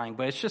terrifying.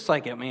 But it's just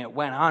it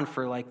went on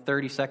for,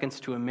 30 seconds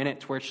to a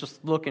minute to where it's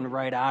just looking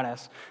right at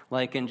us,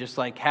 and just,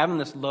 having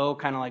this low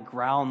kind of,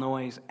 growl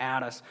noise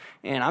at us.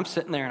 And I'm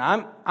sitting there,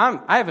 and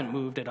I haven't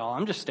moved at all.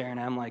 I'm just staring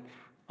at him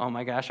oh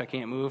my gosh, I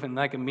can't move. And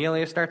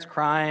Amelia starts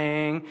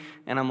crying,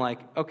 and I'm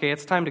okay,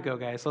 it's time to go,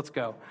 guys, let's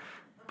go.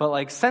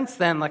 But since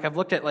then, I've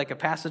looked at a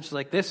passage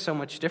like this so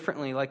much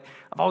differently. I've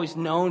always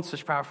known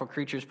such powerful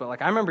creatures,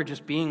 but I remember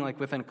just being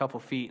within a couple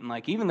feet, and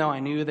even though I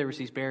knew there was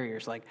these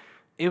barriers,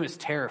 it was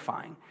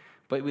terrifying.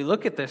 But we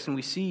look at this and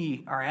we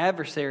see our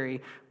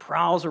adversary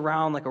prowls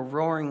around like a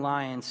roaring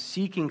lion,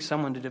 seeking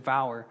someone to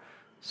devour.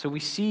 So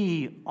we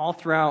see all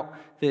throughout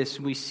this,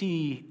 we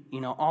see,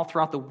 all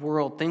throughout the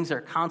world, things that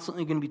are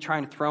constantly going to be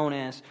trying to throw in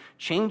us,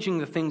 changing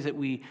the things that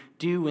we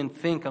do and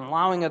think, and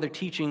allowing other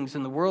teachings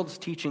and the world's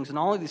teachings and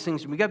all of these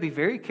things. We got to be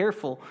very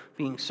careful,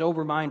 being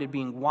sober-minded,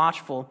 being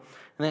watchful.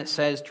 And then it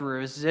says to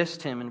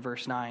resist him in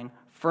verse 9,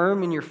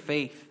 firm in your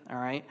faith, all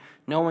right,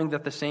 knowing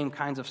that the same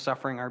kinds of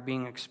suffering are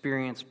being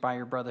experienced by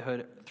your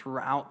brotherhood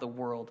throughout the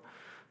world.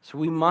 So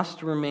we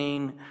must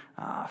remain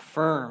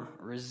firm,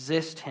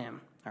 resist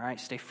him. All right,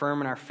 stay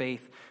firm in our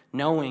faith,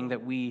 knowing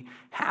that we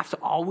have to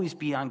always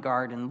be on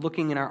guard and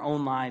looking in our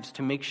own lives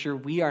to make sure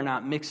we are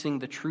not mixing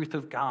the truth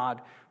of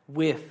God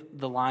with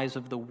the lies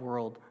of the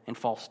world and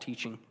false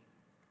teaching.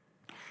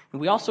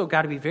 And we also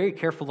got to be very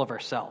careful of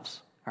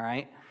ourselves, all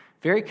right?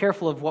 Very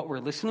careful of what we're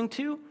listening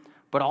to,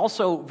 but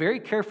also very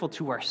careful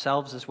to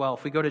ourselves as well.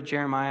 If we go to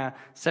Jeremiah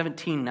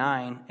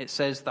 17:9, it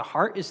says, the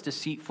heart is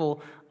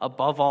deceitful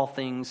above all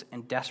things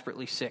and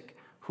desperately sick.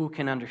 Who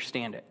can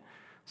understand it?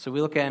 So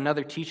we look at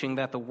another teaching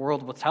that the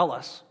world will tell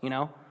us,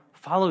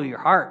 follow your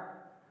heart.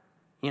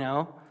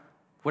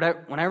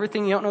 When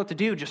everything you don't know what to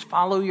do, just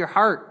follow your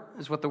heart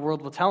is what the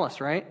world will tell us,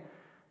 right?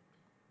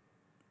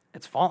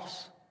 It's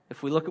false.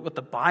 If we look at what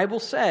the Bible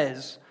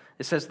says,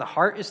 it says the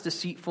heart is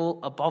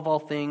deceitful above all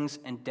things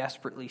and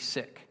desperately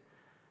sick.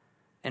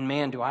 And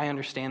man, do I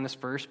understand this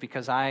verse,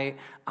 because I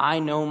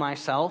know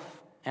myself,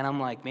 and I'm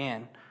like,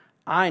 man,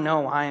 I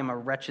know I am a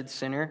wretched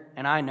sinner,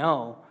 and I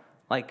know,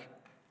 like,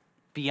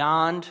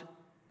 beyond,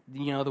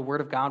 the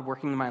Word of God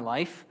working in my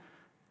life,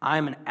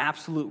 I'm an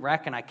absolute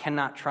wreck, and I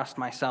cannot trust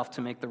myself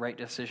to make the right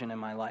decision in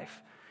my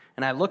life.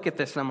 And I look at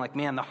this, and I'm like,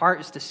 man, the heart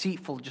is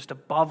deceitful, just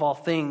above all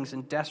things,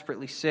 and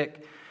desperately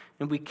sick.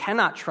 And we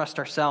cannot trust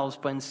ourselves,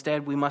 but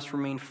instead we must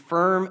remain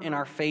firm in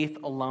our faith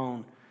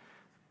alone,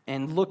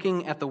 and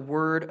looking at the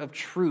word of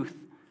truth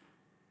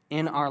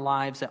in our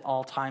lives at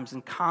all times,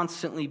 and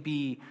constantly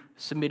be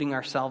submitting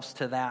ourselves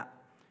to that,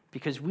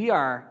 because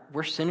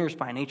we're sinners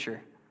by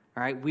nature.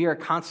 All right, we are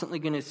constantly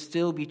going to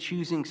still be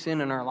choosing sin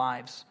in our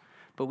lives,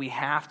 but we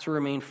have to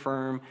remain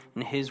firm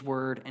in His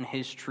word and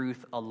His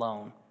truth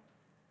alone.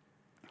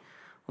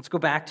 Let's go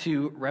back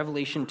to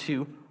Revelation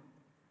 2.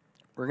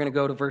 We're going to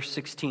go to verse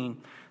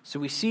 16. So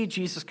we see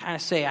Jesus kind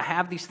of say, I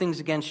have these things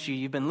against you.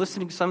 You've been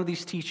listening to some of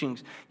these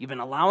teachings. You've been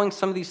allowing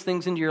some of these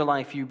things into your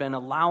life. You've been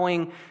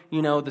allowing,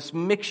 this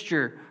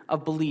mixture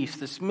of beliefs,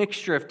 this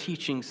mixture of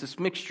teachings, this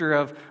mixture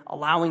of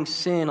allowing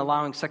sin,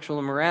 allowing sexual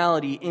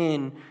immorality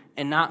in,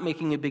 and not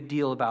making a big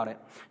deal about it.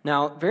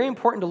 Now, very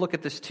important to look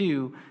at this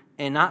too,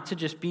 and not to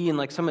just be in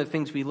like some of the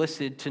things we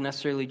listed to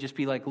necessarily just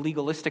be like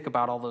legalistic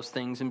about all those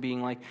things and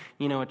being like,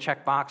 a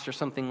checkbox or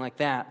something like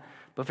that.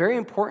 But very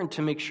important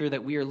to make sure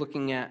that we are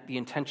looking at the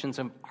intentions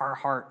of our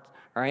heart,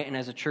 all right? And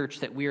as a church,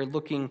 that we are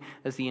looking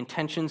as the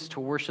intentions to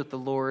worship the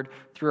Lord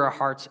through our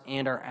hearts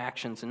and our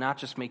actions, and not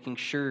just making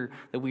sure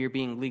that we are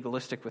being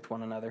legalistic with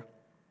one another.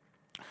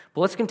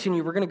 But let's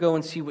continue. We're going to go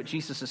and see what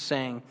Jesus is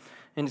saying.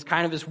 And it's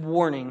kind of his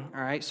warning,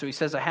 all right? So he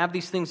says, I have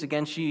these things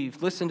against you.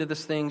 You've listened to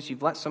these things.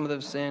 You've let some of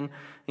them sin. And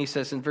he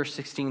says in verse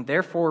 16,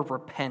 therefore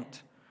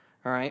repent,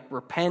 all right?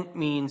 Repent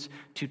means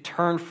to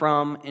turn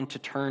from and to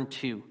turn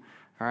to,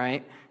 all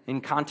right?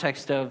 In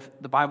context of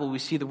the Bible, we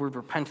see the word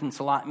repentance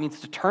a lot. It means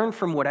to turn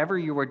from whatever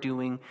you are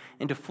doing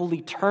and to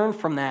fully turn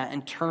from that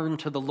and turn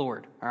to the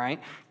Lord, all right?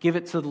 Give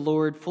it to the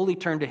Lord, fully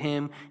turn to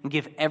Him, and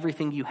give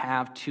everything you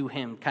have to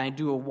Him. Kind of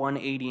do a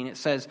 180. And it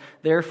says,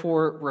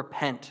 therefore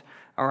repent,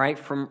 all right?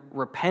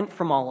 Repent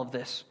from all of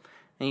this.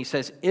 And he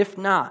says, if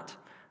not,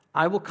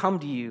 I will come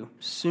to you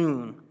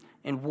soon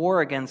and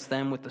war against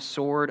them with the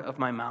sword of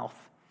my mouth.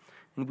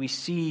 And we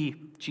see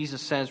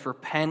Jesus says,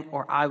 repent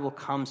or I will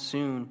come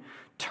soon.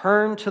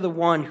 Turn to the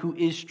one who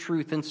is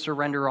truth and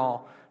surrender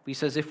all. He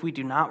says, if we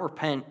do not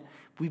repent,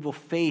 we will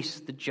face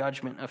the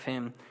judgment of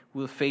Him. We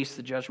will face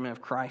the judgment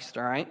of Christ,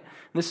 all right?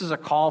 And this is a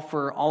call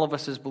for all of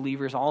us as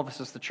believers, all of us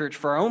as the church,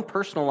 for our own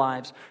personal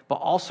lives, but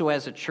also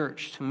as a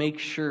church, to make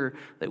sure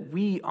that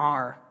we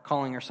are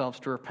calling ourselves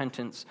to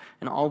repentance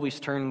and always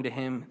turning to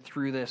Him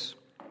through this.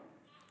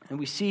 And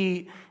we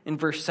see in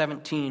verse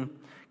 17,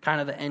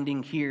 kind of the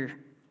ending here,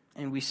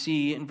 and we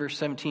see in verse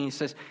 17, it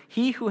says,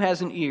 he who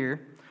has an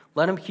ear,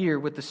 let him hear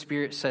what the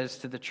Spirit says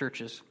to the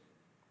churches.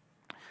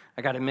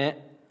 I got to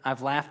admit,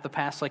 I've laughed the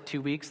past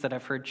 2 weeks that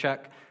I've heard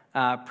Chuck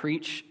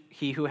preach,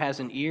 he who has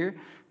an ear.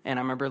 And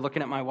I remember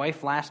looking at my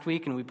wife last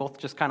week, and we both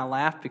just kind of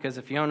laughed, because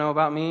if you don't know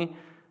about me,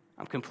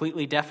 I'm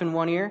completely deaf in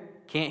one ear,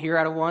 can't hear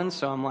out of one.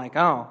 So I'm like,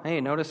 oh,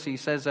 hey, notice he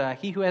says,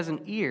 he who has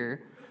an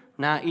ear,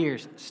 not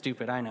ears.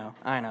 Stupid, I know.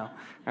 All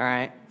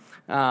right.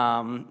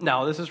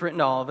 No, this is written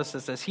to all of us.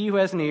 It says, he who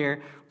has an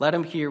ear, let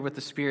him hear what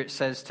the Spirit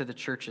says to the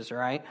churches, all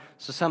right?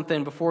 So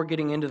something, before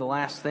getting into the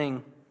last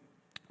thing,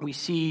 we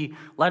see,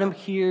 let him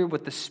hear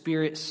what the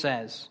Spirit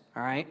says,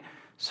 all right?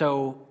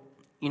 So,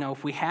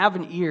 if we have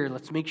an ear,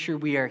 let's make sure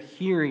we are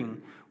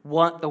hearing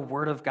what the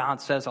Word of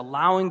God says,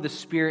 allowing the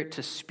Spirit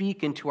to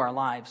speak into our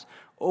lives,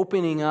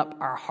 opening up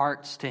our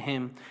hearts to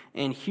Him,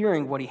 and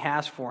hearing what He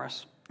has for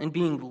us. And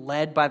being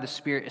led by the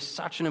Spirit is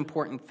such an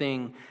important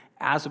thing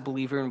as a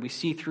believer, and we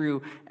see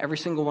through every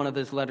single one of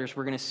those letters,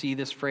 we're going to see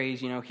this phrase,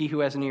 he who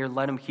has an ear,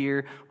 let him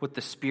hear what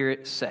the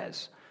Spirit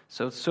says.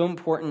 So it's so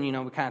important, we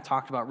kind of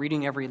talked about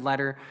reading every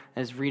letter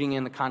as reading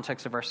in the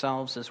context of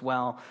ourselves as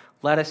well.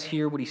 Let us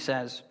hear what he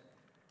says.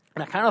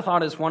 And I kind of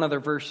thought as one other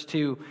verse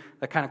too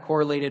that kind of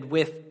correlated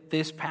with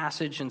this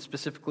passage, and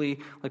specifically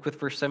like with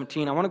verse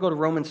 17, I want to go to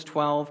Romans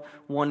 12,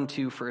 1 and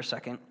 2 for a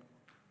second.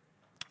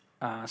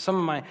 Some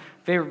of my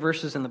favorite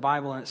verses in the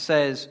Bible, and it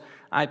says,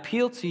 I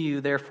appeal to you,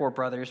 therefore,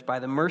 brothers, by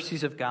the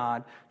mercies of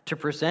God, to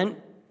present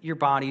your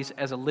bodies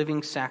as a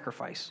living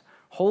sacrifice,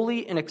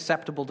 holy and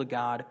acceptable to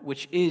God,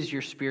 which is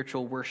your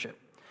spiritual worship.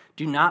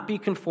 Do not be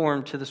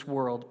conformed to this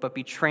world, but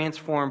be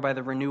transformed by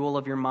the renewal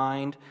of your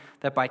mind,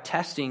 that by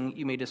testing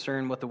you may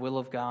discern what is the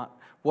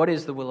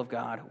will of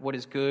God, what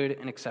is good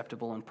and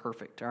acceptable and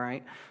perfect, all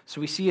right?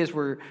 So we see as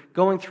we're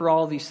going through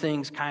all these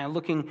things, kind of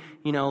looking,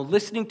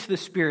 listening to the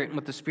Spirit and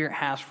what the Spirit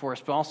has for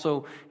us, but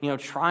also,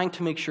 trying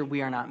to make sure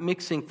we are not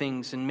mixing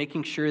things and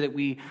making sure that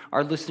we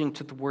are listening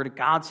to the Word of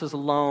God says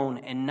alone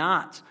and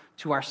not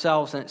to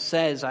ourselves. And it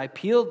says, I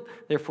appeal,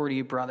 therefore, to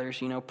you,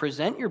 brothers,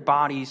 present your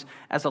bodies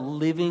as a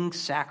living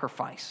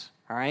sacrifice,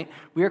 all right?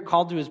 We are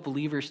called to, as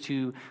believers,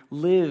 to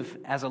live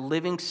as a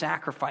living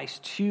sacrifice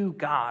to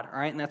God, all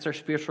right? And that's our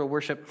spiritual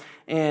worship.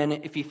 And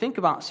if you think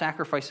about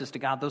sacrifices to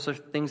God, those are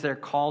things that are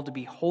called to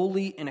be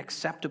holy and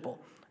acceptable,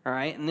 all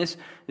right? And this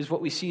is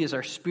what we see as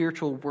our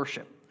spiritual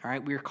worship, all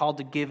right? We are called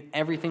to give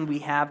everything we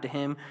have to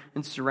him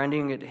and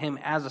surrendering it to him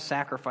as a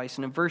sacrifice.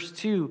 And in verse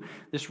 2,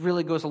 this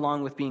really goes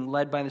along with being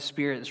led by the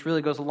Spirit. This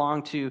really goes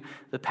along to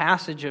the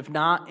passage of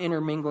not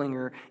intermingling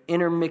or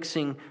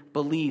intermixing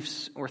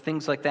beliefs or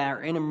things like that,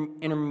 or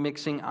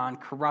intermixing on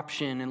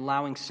corruption and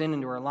allowing sin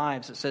into our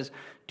lives. It says,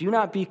 do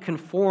not be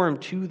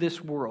conformed to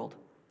this world,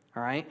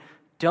 all right?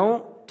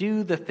 Don't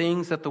do the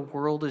things that the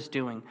world is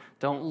doing.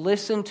 Don't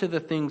listen to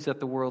the things that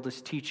the world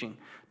is teaching.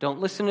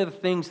 Don't listen to the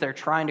things that are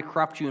trying to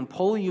corrupt you and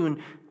pull you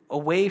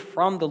away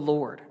from the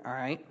Lord, all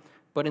right?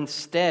 But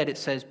instead, it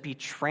says, be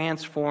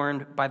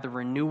transformed by the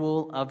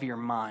renewal of your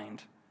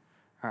mind,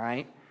 all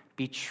right?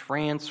 Be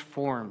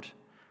transformed.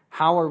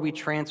 How are we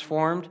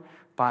transformed?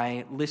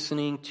 By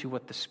listening to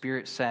what the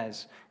Spirit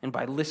says and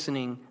by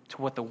listening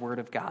to what the Word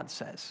of God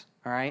says,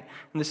 all right?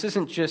 And this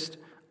isn't just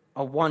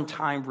a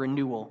one-time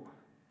renewal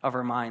of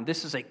our mind.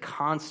 This is a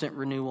constant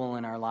renewal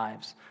in our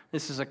lives.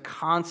 This is a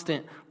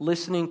constant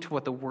listening to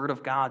what the Word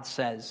of God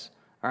says,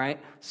 all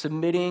right?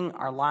 Submitting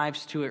our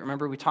lives to it.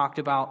 Remember, we talked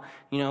about,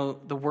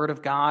 the Word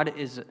of God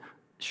is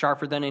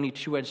sharper than any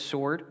two-edged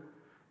sword,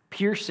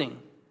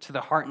 piercing to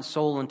the heart and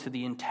soul and to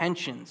the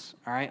intentions,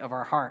 all right, of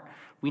our heart.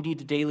 We need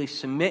to daily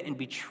submit and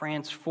be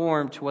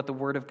transformed to what the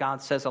Word of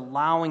God says,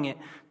 allowing it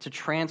to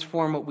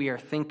transform what we are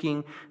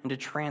thinking and to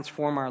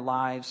transform our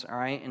lives, all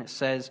right? And it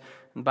says,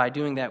 by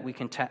doing that, we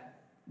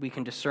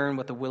can discern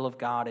what the will of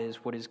God is,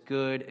 what is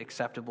good,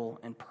 acceptable,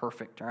 and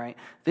perfect, all right?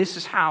 This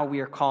is how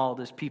we are called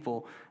as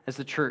people, as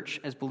the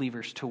church, as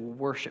believers, to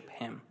worship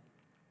him.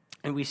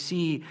 And we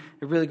see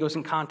it really goes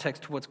in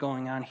context to what's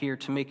going on here,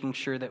 to making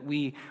sure that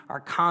we are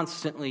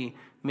constantly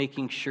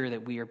making sure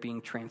that we are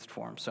being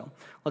transformed. So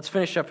let's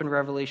finish up in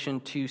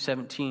Revelation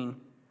 2:17.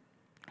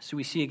 So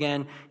we see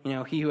again,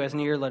 he who has an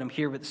ear, let him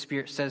hear what the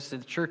Spirit says to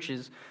the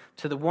churches.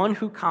 To the one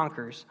who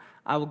conquers,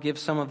 I will give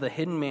some of the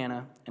hidden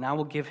manna, and I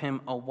will give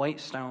him a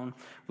white stone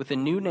with a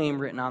new name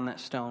written on that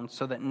stone,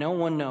 so that no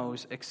one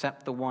knows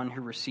except the one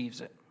who receives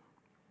it.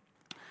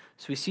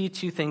 So we see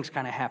two things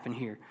kind of happen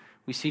here.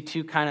 We see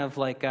two kind of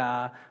like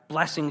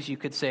blessings, you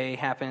could say,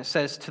 happen. It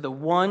says, to the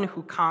one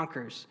who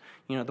conquers,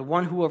 the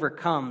one who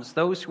overcomes,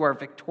 those who are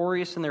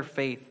victorious in their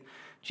faith,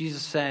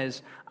 Jesus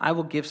says, I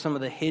will give some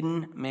of the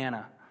hidden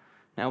manna.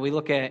 Now, we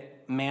look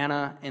at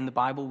manna in the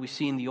Bible. We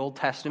see in the Old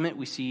Testament,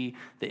 we see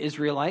the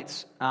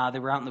Israelites. They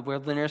were out in the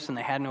wilderness and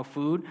they had no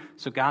food.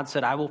 So God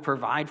said, I will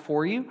provide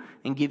for you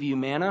and give you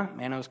manna.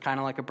 Manna was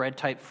kind of like a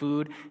bread-type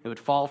food. It would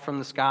fall from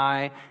the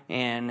sky,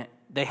 and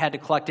they had to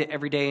collect it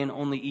every day and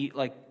only eat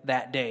like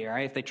that day, all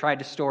right? If they tried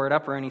to store it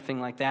up or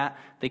anything like that,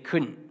 they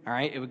couldn't, all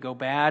right? It would go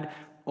bad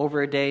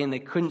over a day, and they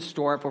couldn't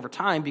store up over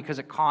time because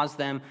it caused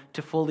them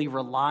to fully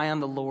rely on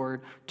the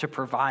Lord to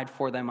provide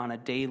for them on a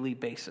daily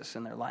basis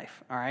in their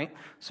life, all right?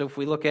 So if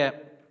we look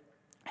at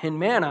hidden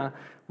manna,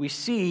 we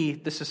see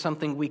this is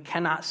something we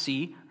cannot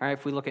see, all right?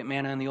 If we look at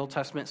manna in the Old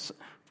Testament,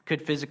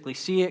 could physically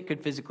see it,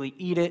 could physically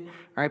eat it, all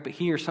right? But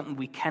here, something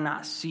we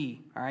cannot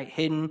see, all right?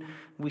 Hidden.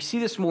 We see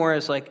this more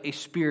as like a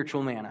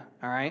spiritual manna,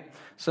 all right?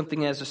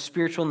 Something as a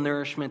spiritual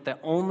nourishment that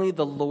only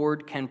the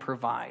Lord can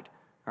provide,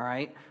 all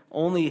right?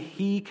 Only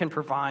he can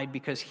provide,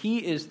 because he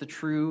is the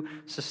true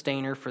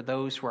sustainer for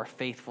those who are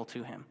faithful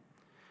to him.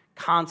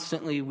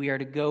 Constantly, we are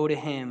to go to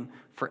him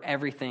for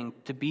everything,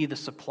 to be the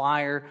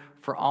supplier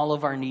for all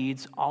of our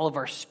needs, all of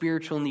our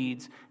spiritual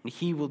needs, and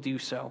he will do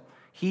so.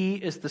 He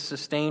is the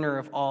sustainer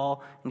of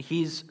all, and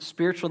his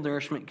spiritual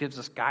nourishment gives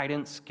us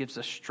guidance, gives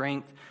us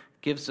strength,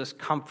 gives us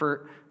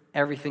comfort,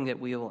 everything that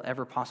we will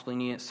ever possibly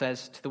need. It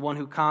says, to the one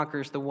who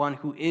conquers, the one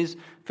who is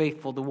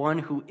faithful, the one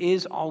who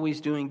is always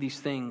doing these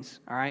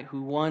things, all right,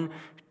 who one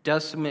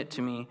does submit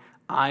to me,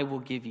 I will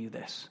give you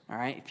this, all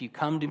right? If you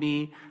come to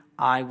me,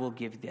 I will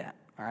give you that,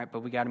 all right? But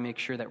we got to make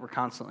sure that we're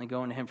constantly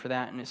going to him for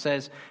that. And it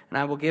says, and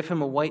I will give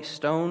him a white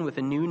stone with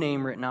a new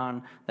name written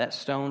on that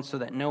stone, so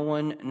that no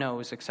one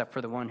knows except for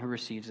the one who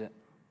receives it.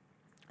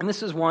 And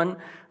this is one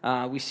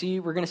we're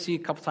going to see a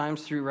couple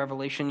times through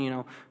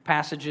Revelation,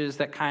 passages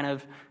that kind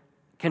of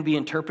can be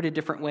interpreted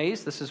different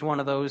ways. This is one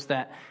of those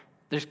that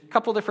there's a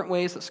couple different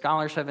ways that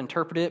scholars have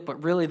interpreted it,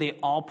 but really they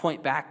all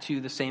point back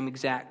to the same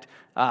exact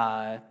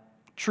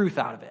truth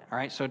out of it, all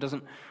right? So it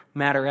doesn't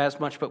matter as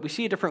much, but we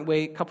see a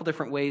couple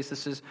different ways.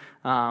 This is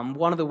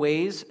one of the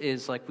ways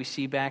is like we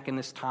see back in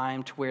this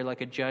time, to where like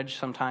a judge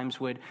sometimes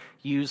would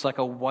use like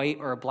a white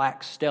or a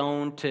black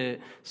stone to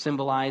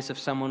symbolize if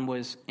someone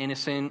was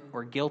innocent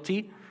or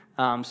guilty.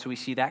 So we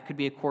see that could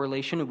be a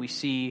correlation, and we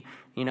see,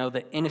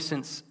 the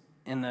innocence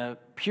and the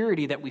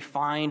purity that we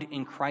find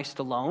in Christ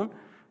alone.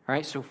 All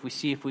right, so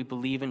if we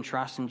believe and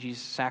trust in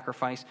Jesus'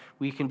 sacrifice,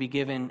 we can be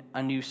given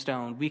a new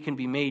stone. We can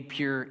be made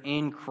pure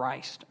in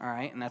Christ, all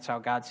right? And that's how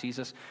God sees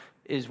us,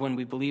 is when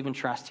we believe and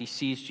trust, he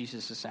sees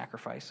Jesus'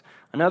 sacrifice.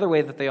 Another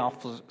way that they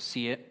also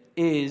see it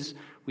is.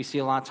 We see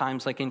a lot of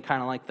times, like in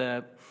kind of like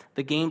the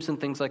games and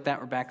things like that,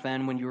 where back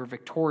then when you were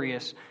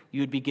victorious,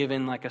 you would be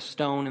given like a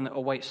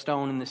white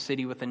stone in the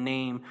city with a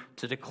name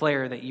to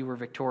declare that you were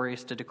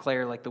victorious, to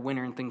declare like the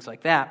winner and things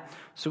like that.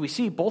 So we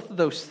see both of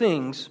those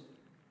things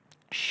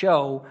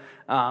show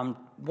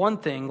one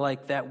thing,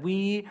 like that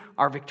we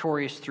are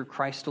victorious through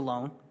Christ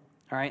alone,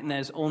 all right, and that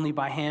is only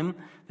by him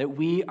that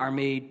we are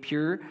made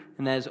pure,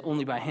 and that is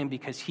only by him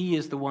because he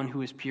is the one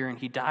who is pure, and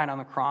he died on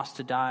the cross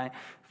to die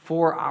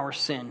for our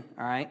sin,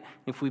 all right?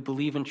 If we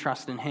believe and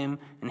trust in him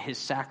and his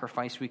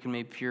sacrifice, we can be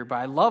made pure. But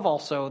I love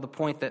also the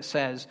point that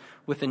says,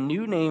 with a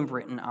new name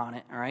written on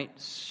it, all right,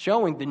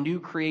 showing the new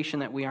creation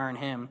that we are in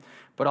him,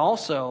 but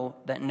also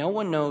that no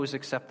one knows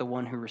except the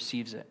one who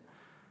receives it.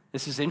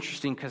 This is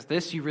interesting because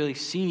this you really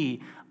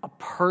see a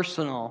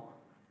personal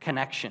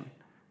connection,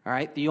 all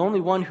right? The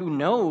only one who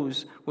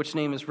knows which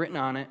name is written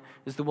on it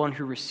is the one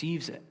who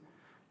receives it.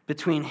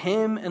 Between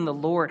him and the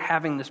Lord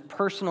having this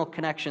personal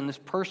connection, this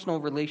personal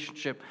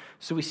relationship.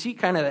 So we see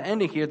kind of the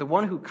end of here, the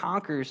one who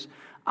conquers,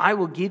 I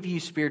will give you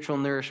spiritual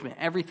nourishment,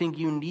 everything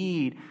you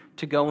need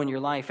to go in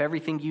your life,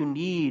 everything you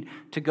need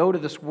to go to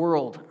this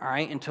world, all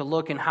right, and to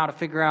look and how to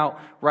figure out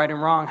right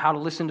and wrong, how to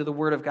listen to the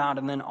word of God.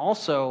 And then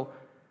also,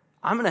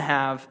 I'm going to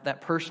have that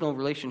personal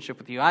relationship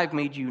with you. I've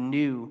made you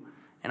new,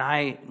 and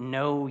I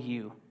know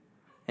you.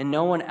 And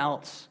no one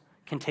else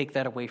can take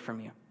that away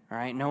from you. All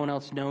right, no one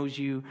else knows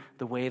you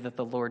the way that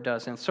the Lord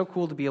does. And it's so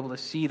cool to be able to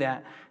see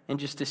that and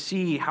just to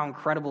see how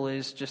incredible it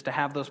is just to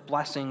have those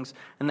blessings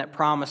and that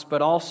promise,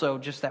 but also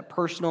just that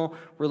personal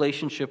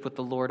relationship with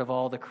the Lord of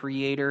all, the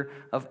creator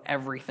of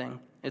everything.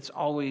 It's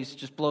always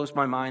just blows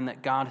my mind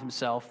that God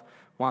himself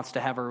wants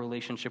to have a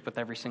relationship with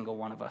every single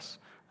one of us.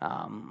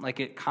 Like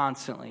it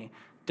constantly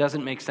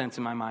doesn't make sense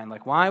in my mind.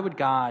 Like, why would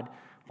God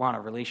want a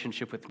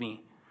relationship with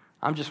me?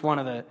 I'm just one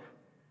of the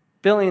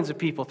billions of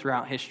people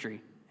throughout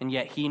history. And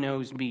yet he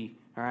knows me,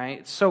 all right?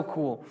 It's so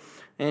cool.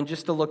 And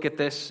just to look at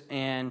this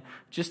and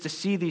just to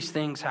see these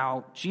things,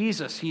 how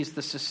Jesus, he's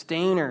the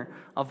sustainer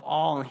of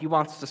all, and he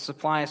wants to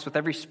supply us with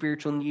every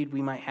spiritual need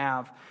we might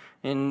have.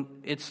 And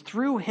it's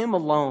through him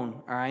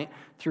alone, all right,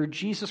 through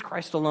Jesus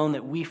Christ alone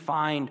that we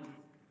find,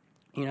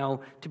 to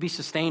be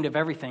sustained of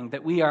everything,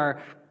 that we are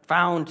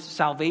found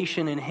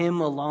salvation in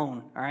him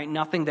alone, all right?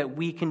 Nothing that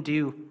we can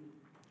do.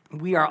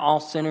 We are all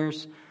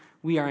sinners.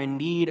 We are in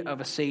need of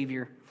a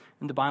Savior.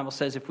 And the Bible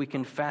says if we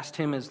confess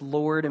him as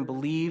Lord and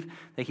believe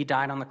that he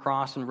died on the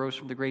cross and rose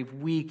from the grave,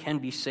 we can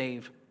be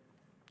saved.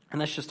 And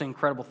that's just an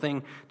incredible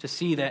thing to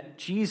see that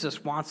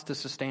Jesus wants to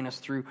sustain us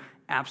through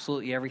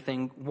absolutely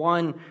everything.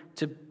 One,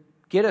 to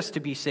get us to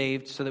be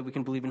saved so that we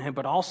can believe in him,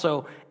 but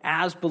also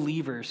as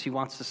believers, he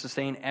wants to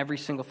sustain every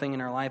single thing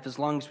in our life as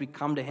long as we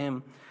come to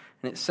him.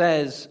 And it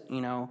says,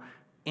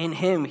 in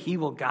him, he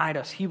will guide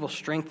us, he will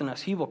strengthen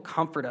us, he will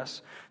comfort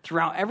us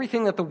throughout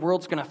everything that the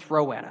world's going to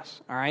throw at us,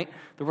 all right?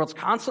 The world's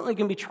constantly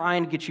going to be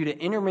trying to get you to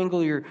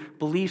intermingle your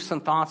beliefs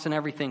and thoughts and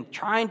everything,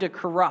 trying to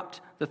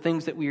corrupt the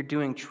things that we are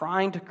doing,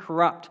 trying to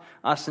corrupt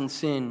us in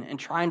sin, and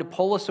trying to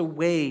pull us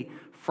away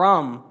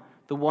from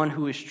the one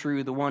who is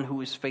true, the one who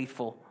is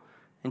faithful.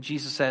 And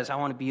Jesus says, I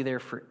want to be there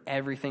for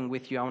everything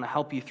with you. I want to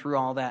help you through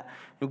all that.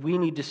 And we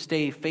need to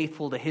stay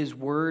faithful to his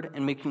word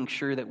and making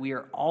sure that we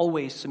are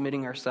always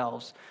submitting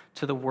ourselves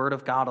to the word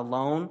of God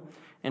alone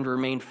and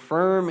remain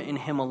firm in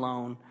him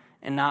alone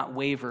and not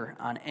waver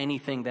on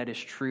anything that is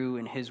true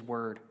in his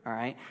word, all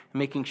right? And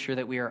making sure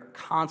that we are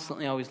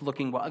constantly always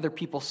looking what other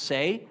people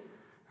say,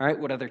 all right,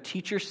 what other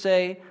teachers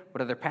say,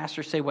 what other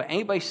pastors say, what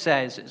anybody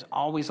says is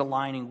always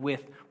aligning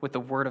with what the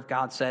word of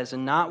God says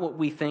and not what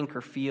we think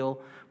or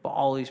feel, but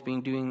always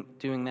doing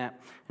that.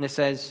 And it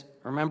says,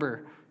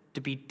 remember,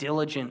 to be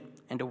diligent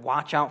and to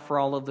watch out for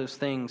all of those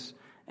things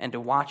and to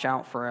watch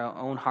out for our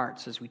own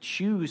hearts as we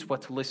choose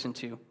what to listen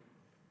to. And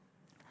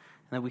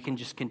that we can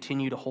just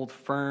continue to hold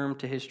firm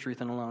to his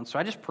truth and alone. So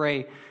I just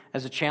pray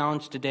as a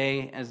challenge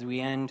today as we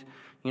end,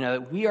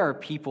 that we are a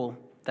people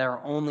that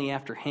are only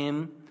after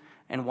him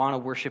and want to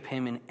worship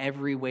him in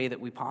every way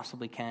that we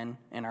possibly can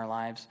in our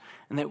lives,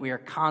 and that we are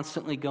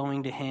constantly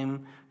going to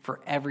him for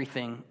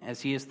everything as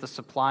he is the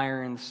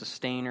supplier and the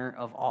sustainer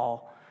of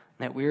all,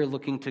 and that we are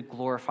looking to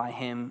glorify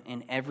him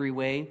in every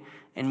way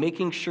and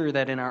making sure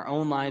that in our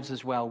own lives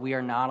as well, we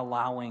are not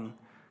allowing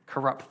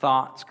corrupt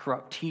thoughts,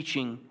 corrupt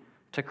teaching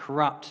to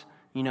corrupt,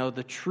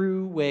 the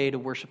true way to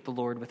worship the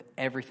Lord with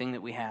everything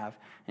that we have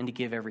and to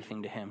give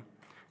everything to him.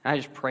 And I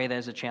just pray that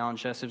as a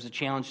challenge to us. It was a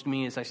challenge to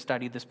me as I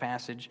studied this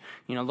passage.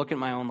 Look at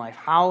my own life.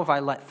 How have I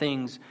let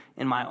things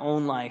in my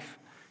own life,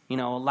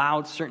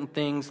 allowed certain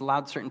things,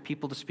 allowed certain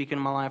people to speak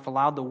into my life,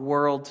 allowed the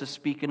world to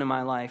speak into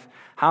my life?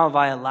 How have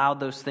I allowed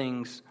those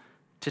things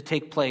to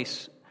take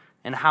place?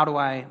 And how do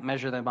I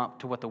measure them up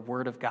to what the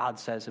Word of God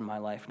says in my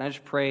life? And I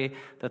just pray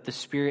that the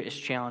Spirit is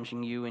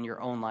challenging you in your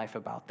own life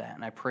about that.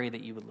 And I pray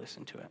that you would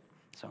listen to it.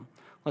 So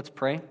let's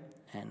pray,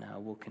 and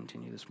we'll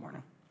continue this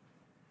morning.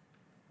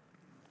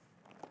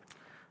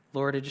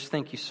 Lord, I just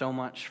thank you so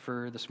much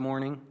for this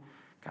morning.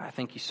 God, I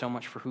thank you so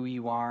much for who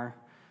you are.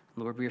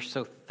 Lord, we are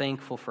so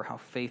thankful for how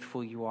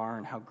faithful you are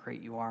and how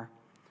great you are.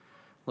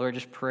 Lord, I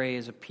just pray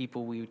as a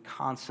people we would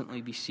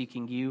constantly be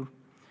seeking you,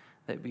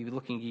 that we would be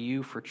looking to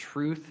you for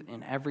truth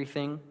in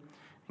everything.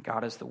 And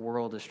God, as the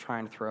world is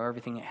trying to throw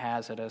everything it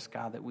has at us,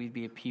 God, that we'd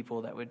be a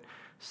people that would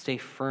stay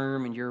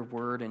firm in your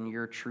word and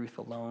your truth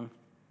alone.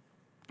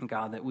 And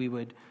God, that we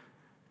would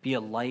be a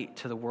light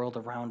to the world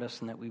around us,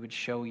 and that we would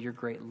show your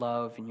great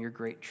love and your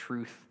great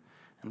truth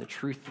and the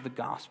truth of the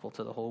gospel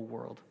to the whole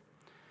world.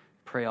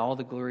 Pray all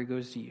the glory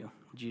goes to you.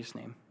 In Jesus'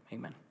 name,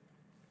 amen.